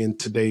know in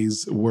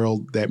today's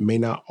world that may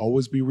not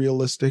always be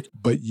realistic,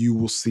 but you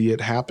will see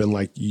it happen.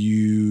 Like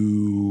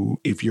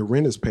if your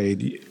rent is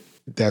paid,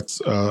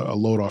 that's a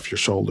load off your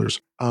shoulders.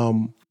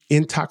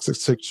 In toxic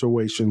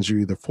situations, you're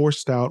either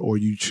forced out or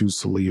you choose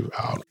to leave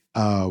out.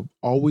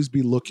 Always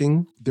be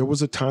looking. There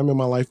was a time in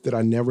my life that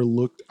I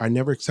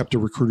never accepted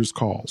recruiters'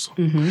 calls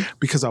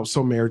because I was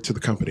so married to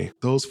the company.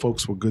 Those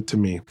folks were good to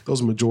me.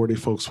 Those majority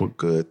folks were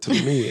good to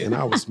me, and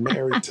I was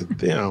married to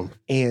them.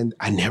 And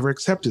I never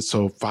accepted.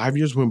 So 5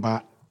 years went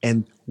by,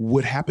 and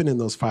what happened in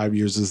those 5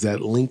 years is that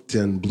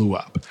LinkedIn blew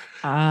up.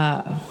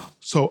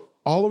 So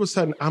all of a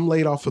sudden, I'm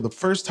laid off for the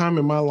first time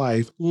in my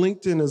life.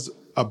 LinkedIn is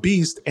a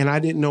beast, and I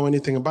didn't know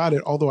anything about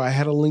it, although I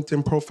had a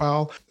LinkedIn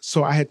profile.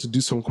 So I had to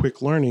do some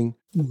quick learning.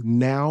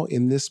 Now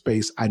in this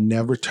space, I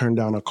never turn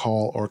down a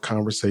call or a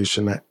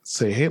conversation that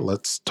say, hey,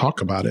 let's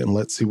talk about it and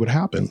let's see what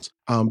happens,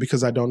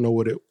 because I don't know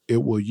what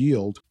it will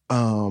yield.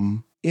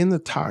 In the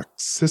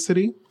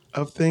toxicity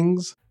of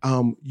things,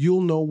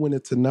 you'll know when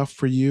it's enough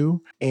for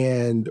you.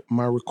 And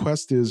my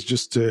request is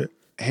just to,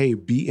 hey,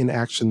 be in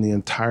action the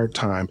entire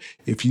time.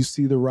 If you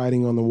see the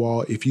writing on the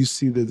wall, if you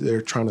see that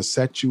they're trying to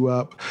set you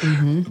up,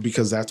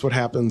 because that's what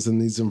happens in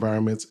these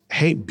environments,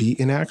 hey, be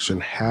in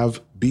action.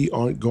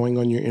 Going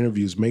on your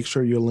interviews. Make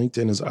sure your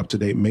LinkedIn is up to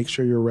date. Make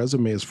sure your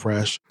resume is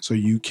fresh so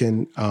you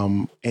can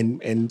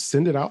and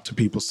send it out to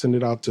people. Send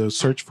it out to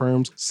search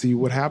firms. See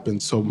what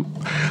happens. So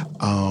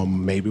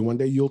maybe one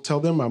day you'll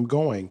tell them I'm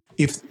going.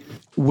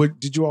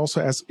 Did you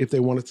also ask if they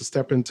wanted to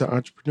step into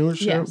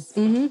entrepreneurship?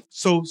 Yes.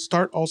 So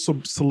start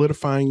also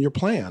solidifying your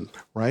plan,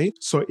 right?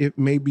 So it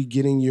may be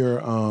getting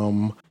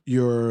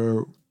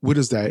your what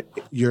is that?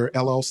 Your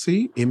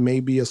LLC. It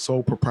may be a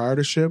sole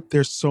proprietorship.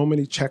 There's so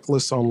many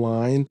checklists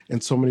online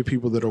and so many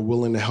people that are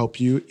willing to help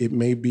you. It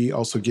may be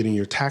also getting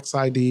your tax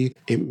ID.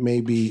 It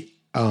may be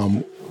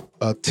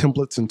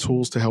templates and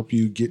tools to help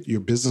you get your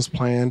business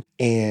plan.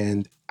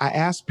 And I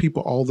ask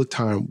people all the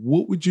time,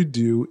 what would you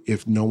do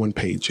if no one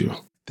paid you?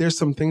 There's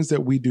some things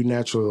that we do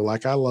naturally.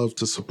 Like I love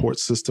to support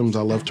systems.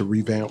 I love to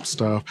revamp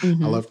stuff. I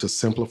love to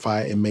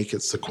simplify and make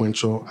it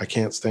sequential. I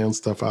can't stand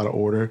stuff out of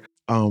order.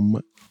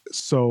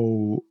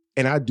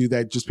 And I do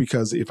that just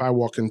because if I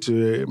walk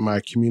into my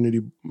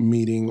community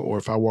meeting or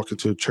if I walk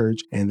into a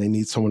church and they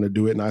need someone to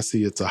do it and I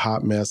see it's a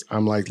hot mess,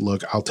 I'm like,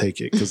 look, I'll take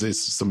it because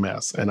it's just a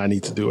mess and I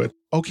need to do it.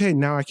 Okay,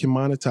 now I can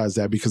monetize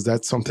that because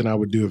that's something I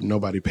would do if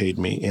nobody paid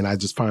me. And I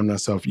just find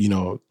myself,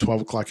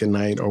 12 o'clock at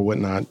night or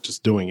whatnot,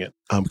 just doing it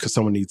because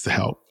someone needs the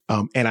help.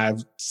 And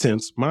I've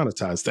since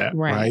monetized that,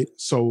 right?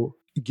 So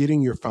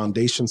getting your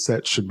foundation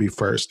set should be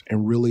first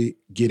and really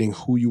getting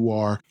who you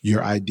are,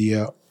 your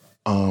idea,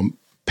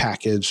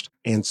 packaged.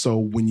 And so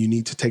when you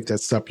need to take that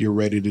step, you're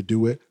ready to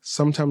do it.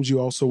 Sometimes you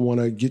also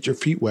want to get your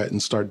feet wet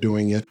and start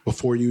doing it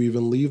before you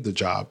even leave the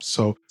job.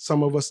 So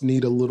some of us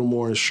need a little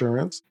more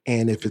assurance.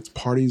 And if it's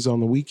parties on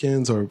the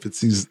weekends or if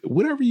it's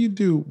whatever you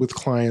do with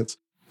clients,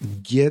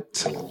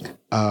 get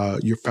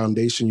your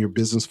foundation, your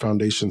business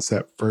foundation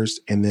set first,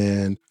 and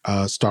then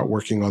start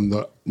working on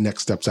the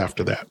next steps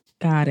after that.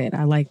 Got it.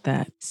 I like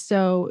that.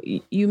 So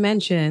you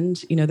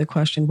mentioned, the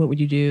question, what would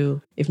you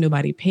do if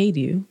nobody paid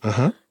you?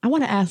 Uh-huh. I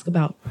want to ask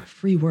about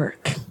free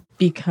work,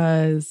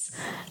 because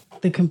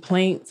the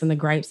complaints and the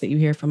gripes that you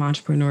hear from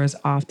entrepreneurs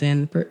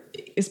often,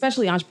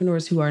 especially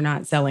entrepreneurs who are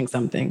not selling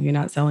something, you're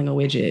not selling a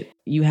widget,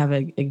 you have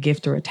a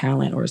gift or a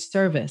talent or a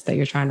service that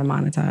you're trying to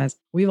monetize.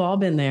 We've all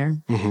been there.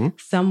 Mm-hmm.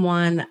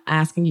 Someone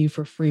asking you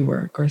for free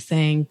work or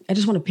saying, I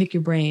just want to pick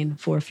your brain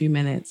for a few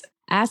minutes.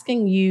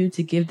 Asking you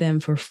to give them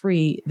for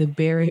free the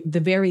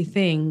very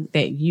thing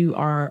that you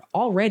are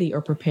already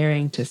or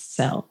preparing to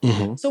sell.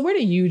 Mm-hmm. So where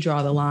do you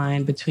draw the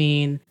line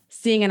between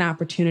seeing an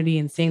opportunity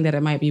and seeing that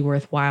it might be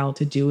worthwhile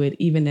to do it,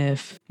 even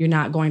if you're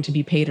not going to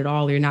be paid at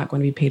all, or you're not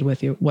going to be paid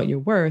with what you're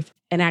worth,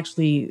 and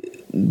actually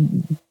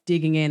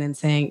digging in and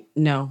saying,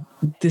 no,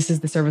 this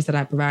is the service that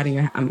I'm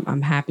providing.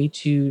 I'm happy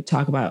to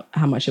talk about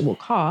how much it will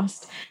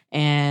cost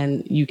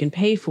and you can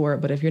pay for it.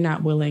 But if you're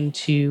not willing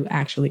to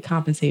actually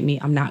compensate me,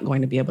 I'm not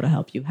going to be able to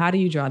help you. How do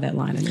you draw that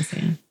line in the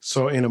sand?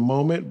 So in a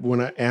moment,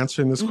 when I'm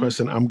answering this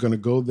question, I'm going to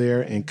go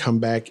there and come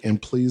back,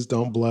 and please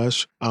don't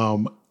blush.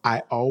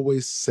 I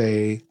always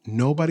say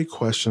nobody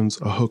questions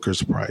a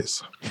hooker's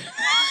price.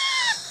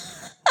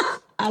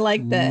 I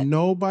like that.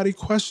 Nobody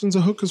questions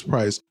a hooker's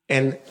price.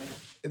 And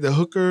the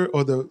hooker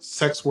or the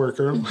sex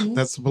worker,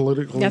 that's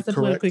politically correct. That's a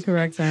politically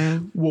correct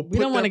term. We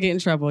don't want to get in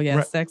trouble.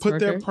 Yes, sex worker.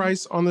 Put their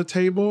price on the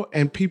table,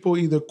 and people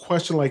either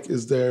question, like,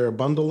 is there a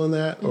bundle in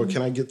that? Or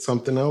can I get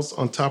something else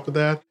on top of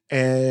that?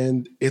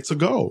 And it's a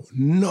go.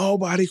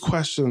 Nobody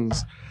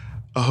questions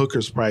a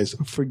hooker's price.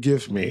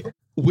 Forgive me.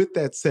 With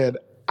that said,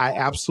 I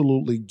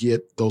absolutely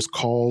get those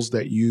calls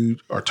that you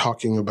are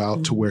talking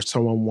about to where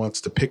someone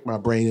wants to pick my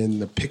brain,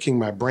 and the picking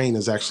my brain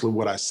is actually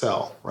what I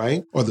sell,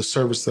 right? Or the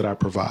service that I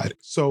provide.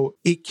 So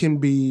it can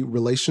be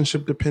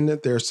relationship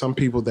dependent. There are some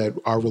people that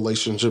our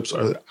relationships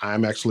are,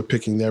 I'm actually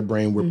picking their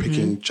brain. We're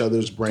picking each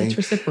other's brain. It's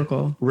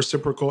reciprocal.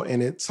 Reciprocal.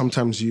 And it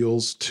sometimes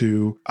yields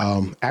to,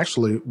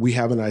 actually, we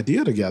have an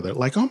idea together.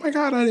 Like, oh my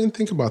God, I didn't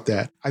think about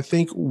that. I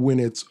think when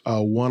it's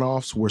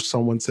one-offs where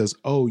someone says,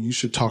 oh, you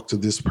should talk to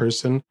this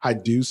person, I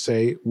do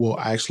say, we'll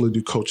actually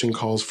do coaching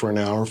calls for an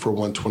hour for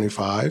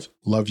 $125.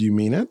 Love you,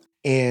 mean it.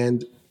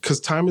 And because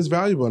time is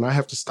valuable, and I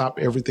have to stop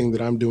everything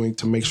that I'm doing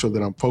to make sure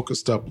that I'm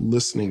focused up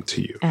listening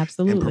to you.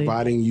 Absolutely. And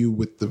providing you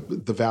with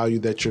the value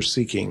that you're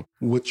seeking.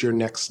 What's your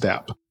next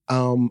step?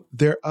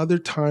 There are other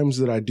times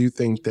that I do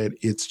think that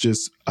it's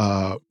just,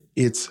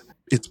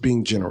 it's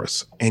being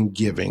generous and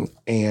giving.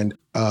 And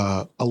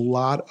a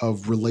lot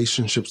of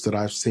relationships that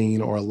I've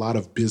seen, or a lot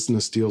of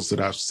business deals that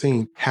I've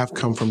seen, have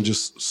come from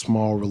just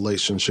small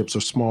relationships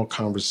or small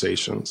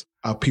conversations.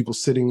 People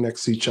sitting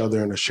next to each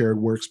other in a shared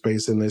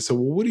workspace, and they say,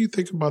 well, what do you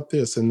think about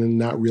this? And then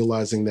not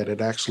realizing that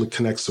it actually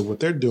connects to what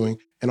they're doing.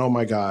 And oh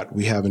my God,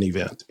 we have an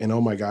event. And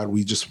oh my God,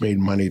 we just made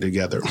money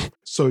together.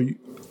 So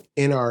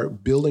in our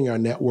building our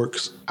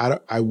networks,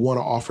 I want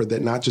to offer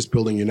that, not just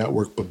building your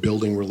network, but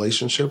building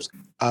relationships.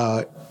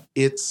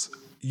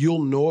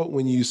 You'll know it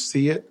when you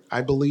see it.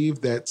 I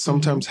believe that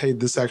sometimes, hey,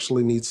 this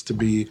actually needs to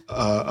be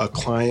a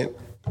client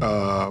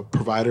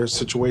provider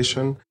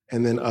situation.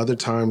 And then other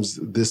times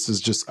this is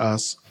just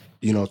us,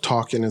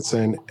 talking and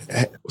saying,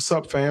 hey, what's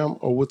up, fam?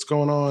 Or what's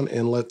going on?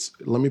 And let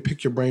me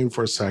pick your brain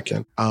for a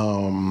second.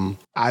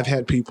 I've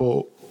had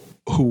people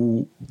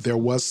who there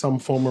was some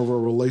form of a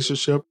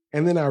relationship,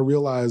 and then I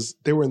realized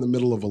they were in the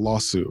middle of a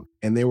lawsuit,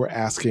 and they were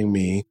asking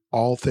me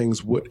all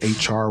things what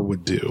HR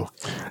would do.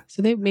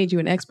 So they made you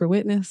an expert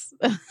witness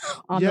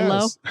on the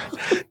low?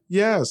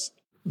 Yes.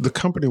 The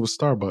company was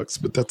Starbucks,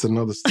 but that's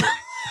another story.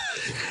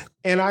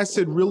 And I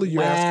said, really,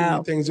 you're asking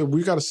me things that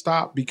we got to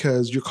stop,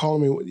 because you're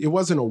calling me. It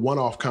wasn't a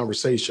one-off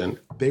conversation.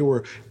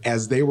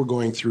 As they were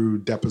going through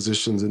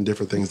depositions and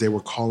different things, they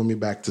were calling me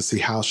back to see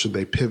how should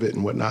they pivot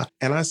and whatnot.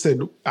 And I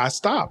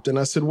stopped and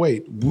I said,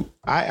 wait,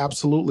 I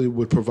absolutely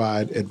would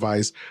provide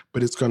advice,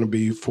 but it's going to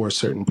be for a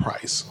certain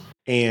price.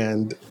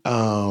 And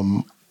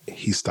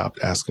he stopped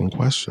asking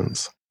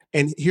questions.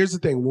 And here's the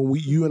thing,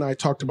 when you and I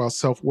talked about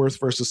self-worth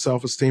versus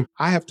self-esteem,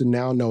 I have to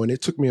now know, and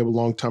it took me a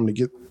long time to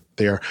get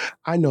there,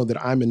 I know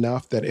that I'm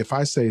enough that if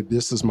I say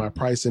this is my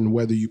price, and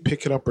whether you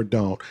pick it up or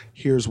don't,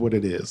 here's what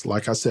it is.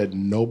 Like I said,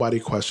 nobody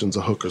questions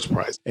a hooker's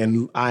price.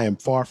 And I am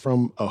far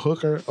from a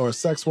hooker or a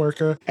sex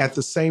worker. At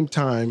the same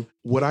time,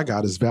 what I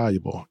got is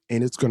valuable,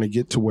 and it's going to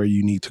get to where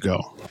you need to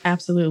go.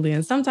 Absolutely.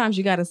 And sometimes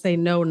you got to say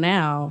no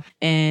now,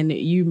 and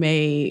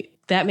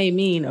that may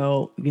mean,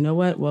 oh, you know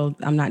what? Well,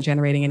 I'm not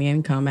generating any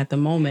income at the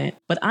moment,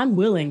 but I'm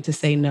willing to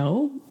say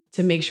no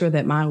to make sure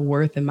that my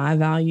worth and my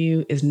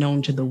value is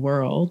known to the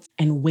world,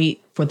 and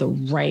wait for the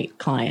right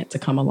client to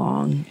come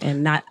along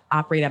and not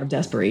operate out of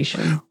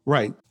desperation.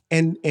 Right.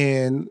 And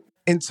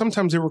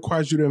sometimes it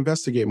requires you to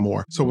investigate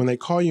more. So when they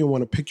call you and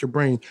want to pick your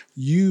brain,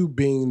 you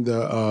being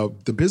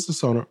the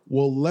business owner,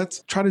 well,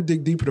 let's try to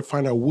dig deeper to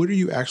find out, what are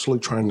you actually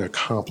trying to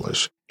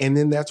accomplish? And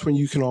then that's when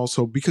you can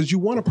also, because you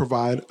want to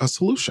provide a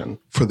solution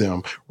for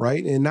them,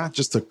 right? And not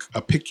just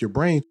a pick your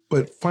brain,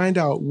 but find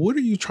out, what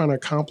are you trying to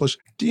accomplish?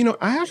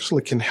 I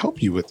actually can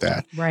help you with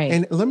that. Right.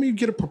 And let me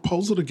get a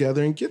proposal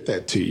together and get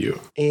that to you.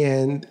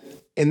 And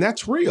And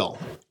that's real.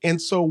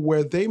 And so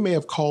where they may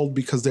have called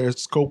because their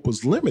scope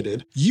was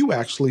limited, you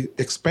actually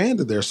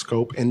expanded their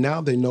scope. And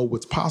now they know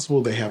what's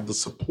possible. They have the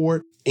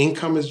support,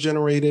 income is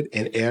generated,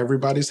 and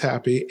everybody's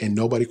happy, and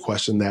nobody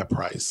questioned that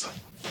price.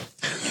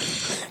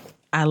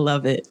 I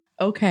love it.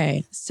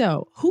 Okay,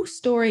 so whose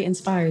story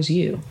inspires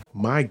you?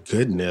 My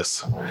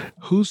goodness,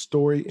 whose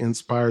story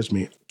inspires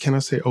me? Can I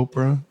say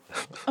Oprah?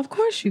 Of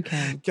course you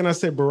can. Can I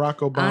say Barack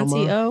Obama?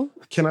 Auntie O?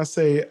 Can I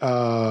say,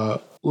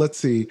 let's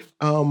see,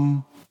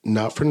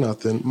 not for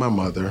nothing, my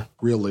mother,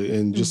 really,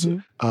 and just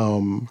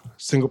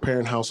single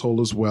parent household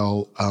as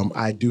well.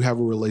 I do have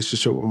a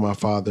relationship with my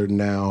father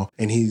now,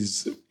 and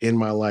he's in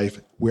my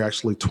life. We're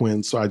actually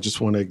twins, so I just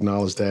want to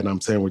acknowledge that. And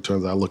I'm saying we're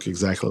twins. I look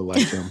exactly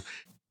like him.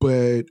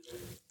 But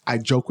I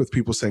joke with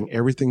people saying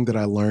everything that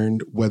I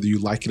learned, whether you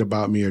like it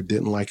about me or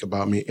didn't like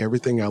about me,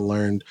 everything I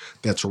learned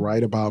that's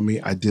right about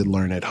me, I did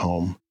learn at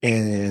home.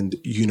 And,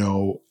 you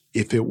know,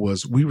 if it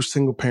was, we were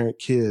single parent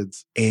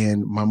kids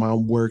and my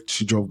mom worked,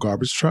 she drove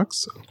garbage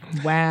trucks.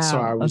 Wow. So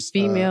I was a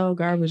female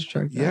garbage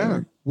truck driver. Yeah.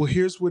 Well,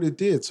 here's what it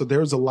did. So there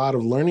was a lot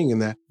of learning in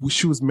that.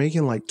 She was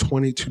making like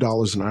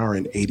 $22 an hour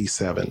in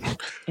 87.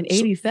 In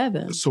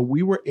 87? So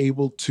we were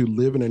able to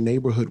live in a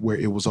neighborhood where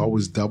it was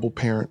always double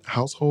parent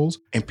households.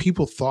 And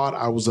people thought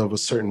I was of a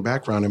certain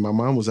background. And my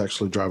mom was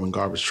actually driving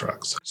garbage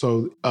trucks.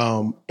 So,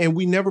 and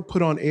we never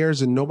put on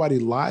airs and nobody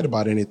lied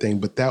about anything.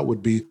 But that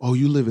would be, oh,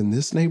 you live in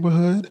this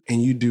neighborhood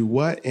and you do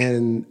what?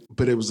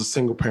 But it was a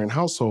single parent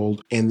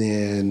household.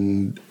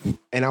 And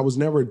I was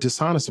never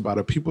dishonest about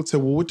it. People would say,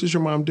 well, what does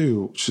your mom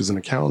do? She's an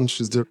accountant.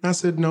 She's different. I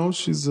said, no,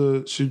 she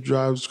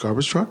drives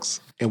garbage trucks.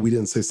 And we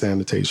didn't say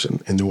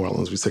sanitation in New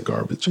Orleans. We said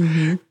garbage.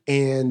 Mm-hmm.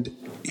 And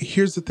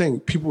here's the thing.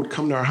 People would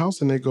come to our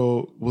house and they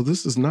go, well,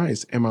 this is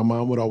nice. And my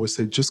mom would always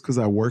say, just because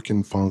I work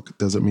in funk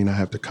doesn't mean I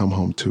have to come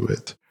home to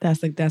it.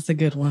 That's a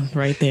good one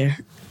right there.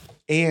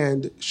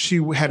 And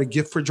she had a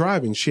gift for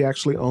driving. She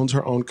actually owns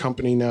her own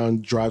company now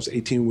and drives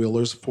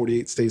 18-wheelers,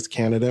 48 states,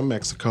 Canada, and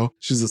Mexico.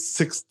 She's a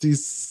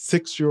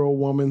 66-year-old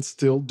woman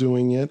still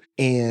doing it.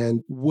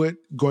 And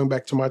going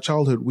back to my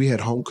childhood, we had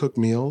home-cooked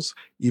meals.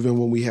 Even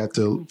when we had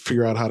to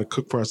figure out how to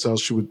cook for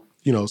ourselves, she would,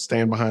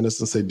 stand behind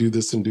us and say, do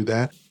this and do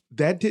that.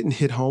 That didn't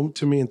hit home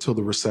to me until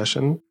the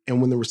recession.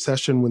 And when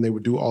they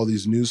would do all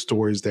these news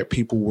stories that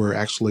people were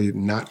actually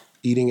not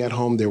eating at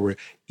home, they were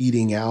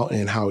eating out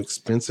and how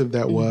expensive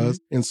that was.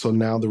 And so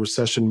now the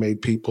recession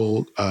made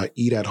people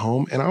eat at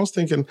home. And I was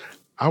thinking,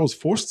 I was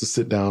forced to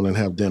sit down and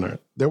have dinner.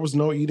 There was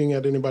no eating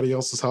at anybody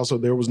else's house, or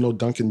there was no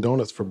Dunkin'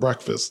 Donuts for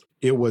breakfast.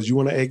 It was, you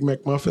want an Egg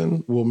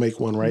McMuffin? We'll make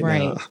one right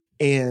now.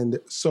 And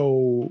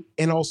so,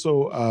 and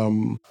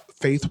also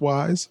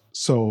faith-wise,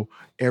 so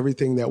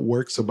everything that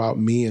works about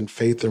me and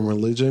faith and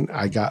religion,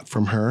 I got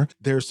from her.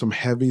 There's some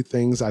heavy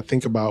things I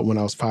think about. When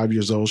I was 5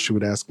 years old, she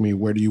would ask me,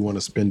 where do you want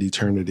to spend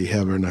eternity,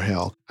 heaven or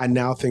hell? I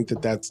now think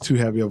that that's too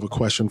heavy of a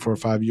question for a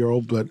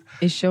 5-year-old, but...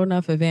 It's sure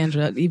enough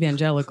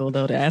evangelical,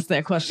 though, to ask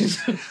that question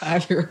to a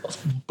 5-year-old.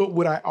 But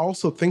what I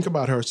also think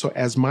about her, so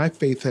as my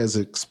faith has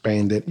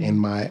expanded and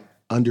my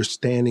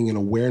understanding and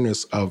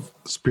awareness of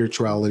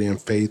spirituality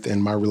and faith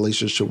and my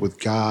relationship with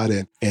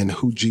God and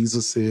who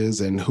Jesus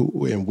is and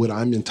what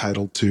I'm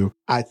entitled to,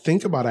 I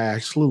think about I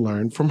actually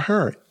learned from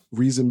her.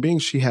 Reason being,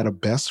 she had a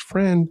best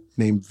friend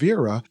named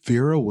Vera.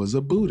 Vera was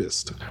a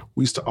Buddhist.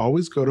 We used to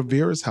always go to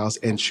Vera's house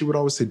and she would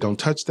always say, don't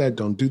touch that,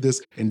 don't do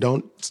this, and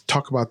don't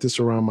talk about this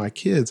around my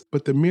kids.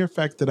 But the mere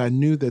fact that I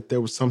knew that there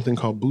was something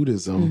called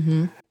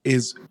Buddhism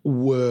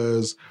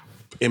was,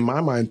 in my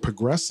mind,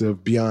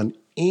 progressive beyond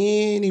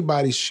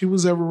anybody she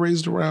was ever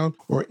raised around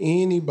or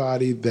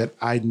anybody that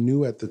I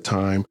knew at the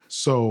time.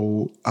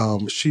 So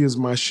she is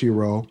my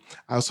shiro.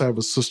 I also have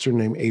a sister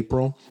named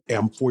April.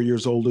 I'm 4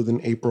 years older than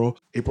April.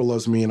 April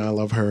loves me and I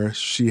love her.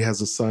 She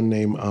has a son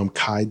named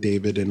Kai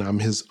David, and I'm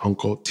his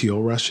uncle,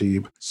 Tio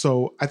Rashib.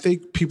 So I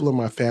think people in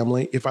my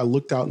family, if I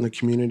looked out in the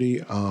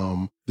community,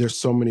 there's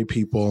so many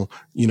people,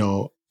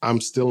 I'm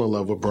still in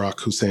love with Barack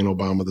Hussein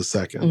Obama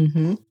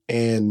II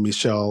and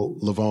Michelle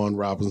LaVaughn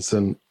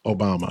Robinson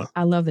Obama.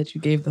 I love that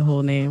you gave the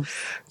whole name.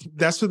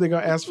 That's what they're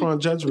going to ask for on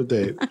Judgment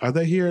Day. Are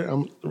they here?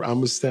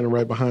 I'm standing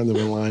right behind them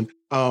in line.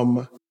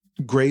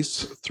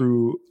 Grace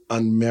through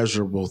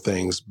unmeasurable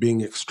things,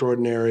 being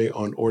extraordinary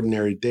on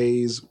ordinary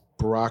days.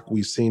 Barack,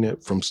 we've seen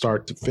it from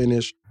start to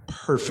finish.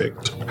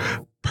 Perfect.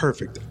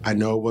 I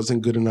know it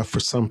wasn't good enough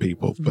for some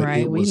people, but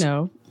it was we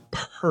know.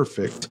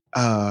 Perfect.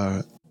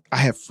 I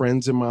have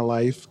friends in my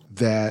life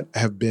that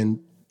have been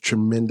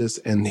tremendous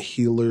and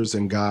healers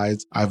and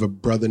guides. I have a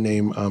brother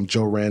named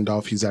Joe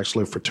Randolph. He's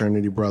actually a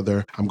fraternity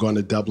brother. I'm going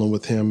to Dublin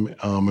with him.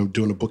 I'm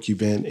doing a book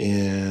event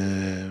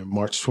in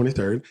May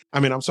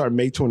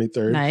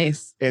 23rd.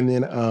 Nice. And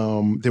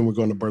then we're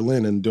going to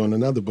Berlin and doing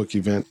another book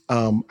event.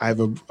 I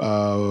have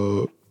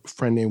a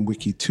friend named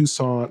Wiki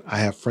Toussaint. I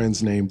have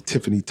friends named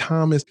Tiffany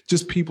Thomas,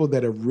 just people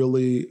that have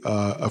really,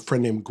 a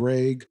friend named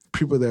Greg,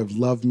 people that have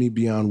loved me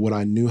beyond what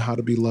I knew how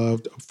to be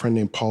loved. A friend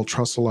named Paul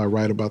Trussell. I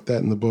write about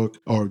that in the book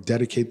or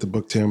dedicate the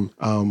book to him.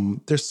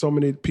 There's so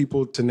many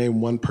people to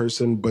name one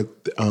person,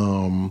 but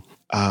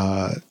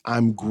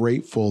I'm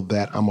grateful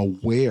that I'm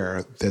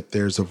aware that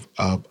there's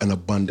an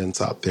abundance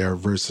out there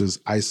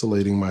versus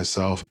isolating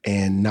myself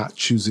and not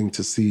choosing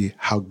to see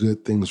how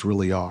good things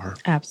really are.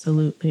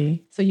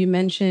 Absolutely. So you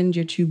mentioned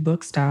your 2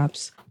 book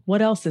stops.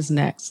 What else is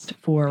next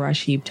for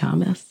Rasheed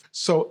Thomas?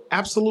 So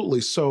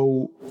absolutely.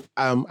 So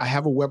I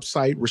have a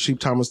website,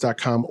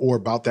 rasheedthomas.com, or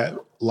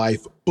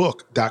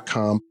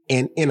aboutthatlifebook.com.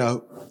 And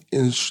in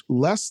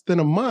less than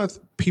a month,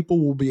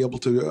 people will be able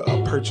to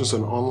purchase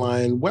an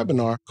online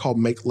webinar called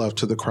Make Love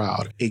to the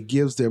Crowd. It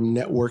gives them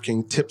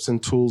networking tips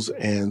and tools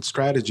and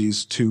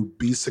strategies to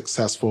be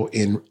successful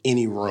in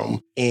any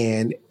room.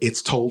 And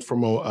it's told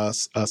from a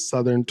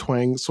Southern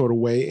twang sort of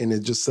way. And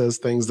it just says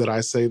things that I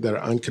say that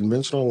are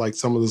unconventional, like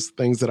some of the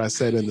things that I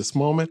said in this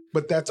moment.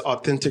 But that's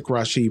authentic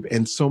Rasheed.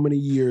 And so many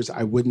years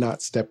I would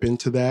not step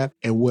into that.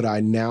 And what I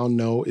now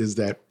know is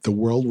that the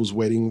world was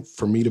waiting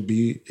for me to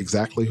be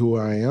exactly who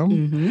I am.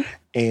 Mm-hmm.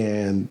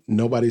 And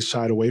nobody's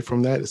shied away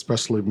from that,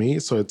 especially me.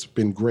 So it's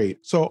been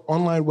great. So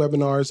online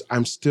webinars,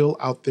 I'm still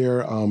out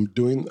there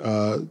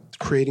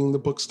creating the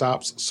book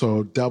stops.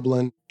 So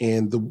Dublin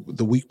and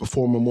the week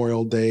before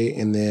Memorial Day,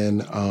 and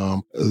then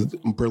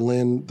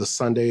Berlin the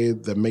Sunday,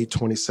 the May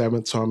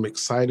 27th. So I'm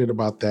excited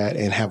about that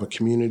and have a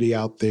community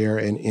out there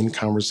and in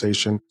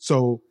conversation.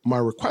 So my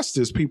request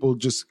is people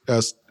just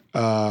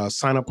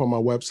sign up on my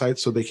website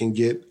so they can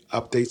get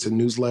updates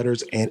and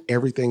newsletters, and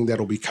everything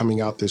that'll be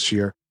coming out this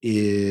year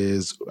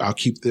I'll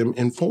keep them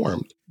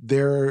informed.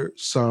 There are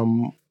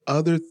some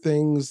other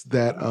things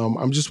that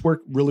I'm just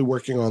really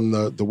working on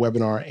the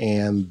webinar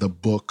and the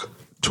book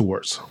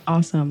tours.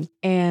 Awesome.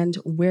 And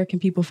where can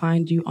people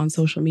find you on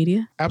social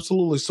media?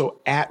 Absolutely.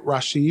 So at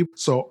Rasheed,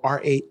 so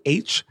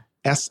RAHSHIB.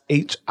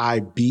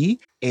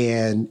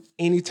 And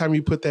anytime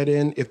you put that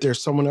in, if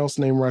there's someone else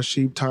named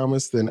Rasheed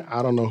Thomas, then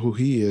I don't know who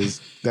he is.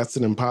 That's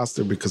an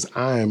imposter, because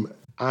I'm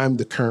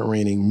the current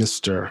reigning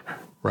Mr.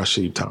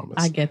 Rasheed Thomas.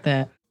 I get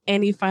that.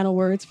 Any final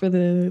words for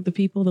the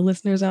people, the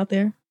listeners out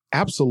there?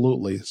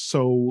 Absolutely.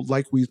 So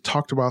like we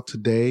talked about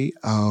today,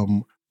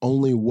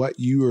 only what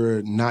you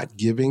are not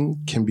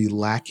giving can be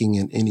lacking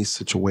in any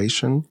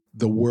situation.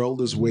 The world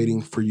is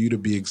waiting for you to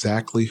be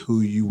exactly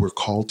who you were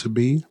called to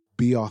be.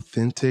 Be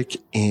authentic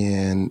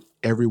in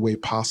every way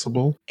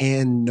possible,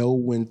 and know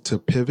when to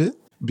pivot,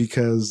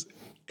 because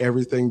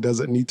everything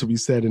doesn't need to be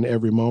said in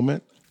every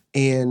moment.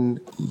 And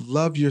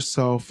love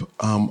yourself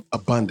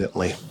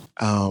abundantly.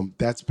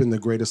 That's been the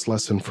greatest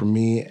lesson for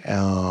me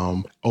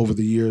over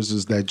the years,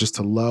 is that just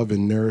to love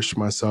and nourish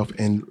myself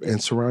and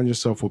surround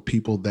yourself with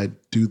people that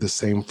do the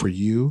same for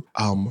you.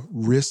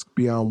 Risk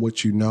beyond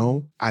what you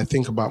know. I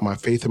think about my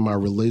faith in my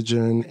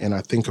religion, and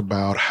I think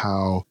about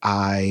how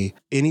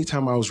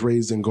anytime I was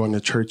raised and going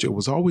to church, it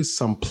was always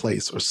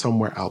someplace or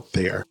somewhere out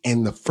there.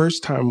 And the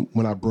first time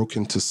when I broke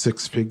into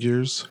 6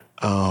 figures,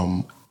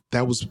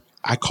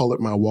 I call it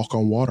my walk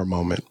on water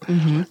moment.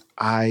 Mm-hmm.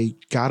 I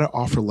got an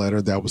offer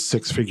letter that was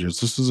 6 figures.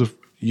 This was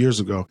years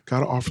ago.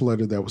 Got an offer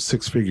letter that was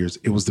 6 figures.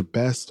 It was the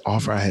best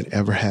offer I had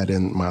ever had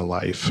in my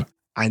life.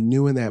 I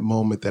knew in that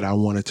moment that I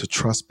wanted to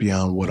trust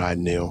beyond what I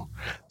knew.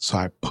 So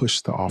I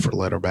pushed the offer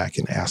letter back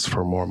and asked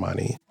for more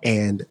money.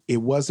 And it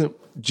wasn't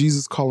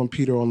Jesus calling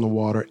Peter on the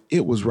water.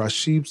 It was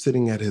Rasheed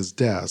sitting at his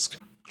desk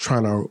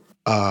trying to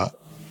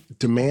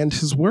demand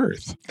his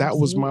worth. That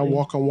was my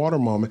walk on water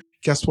moment.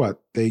 Guess what?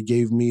 They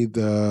gave me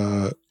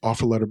the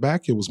offer letter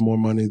back. It was more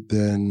money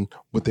than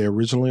what they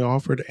originally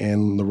offered,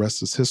 and the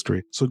rest is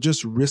history. So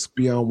just risk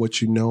beyond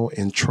what you know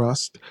and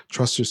trust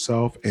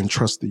yourself and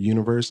trust the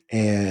universe.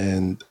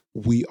 And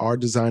we are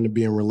designed to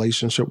be in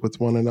relationship with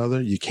one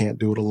another. You can't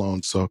do it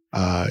alone. So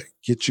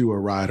get you a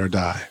ride or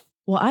die.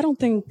 Well, I don't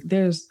think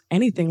there's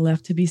anything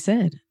left to be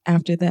said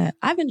after that.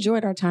 I've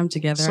enjoyed our time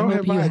together. So I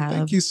hope you have.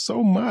 Thank you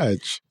so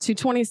much. To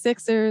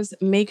 26ers,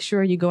 make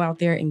sure you go out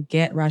there and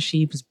get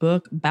Rasheed's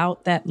book,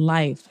 About That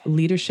Life,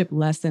 Leadership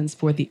Lessons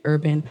for the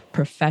Urban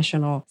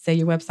Professional. Say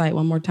your website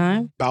one more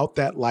time.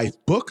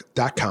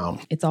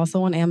 aboutthatlifebook.com. It's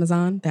also on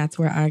Amazon. That's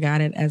where I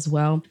got it as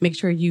well. Make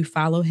sure you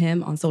follow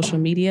him on social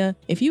media.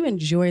 If you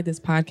enjoyed this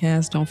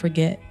podcast, don't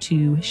forget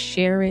to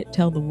share it,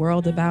 tell the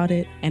world about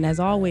it. And as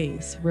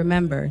always,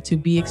 remember to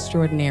be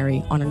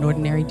extraordinary on an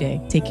ordinary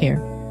day. Take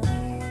care.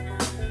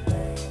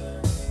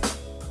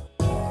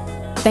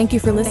 Thank you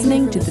for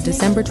listening to the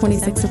December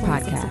 26er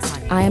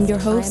podcast. I am your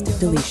host,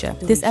 Delisha.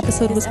 This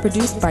episode was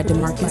produced by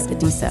DeMarcus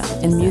Adisa,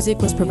 and music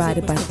was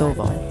provided by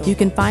Thovo. You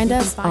can find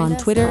us on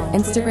Twitter,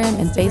 Instagram,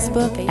 and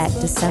Facebook at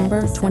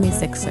December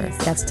 26er.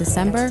 That's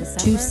December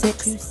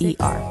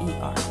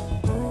 26ER.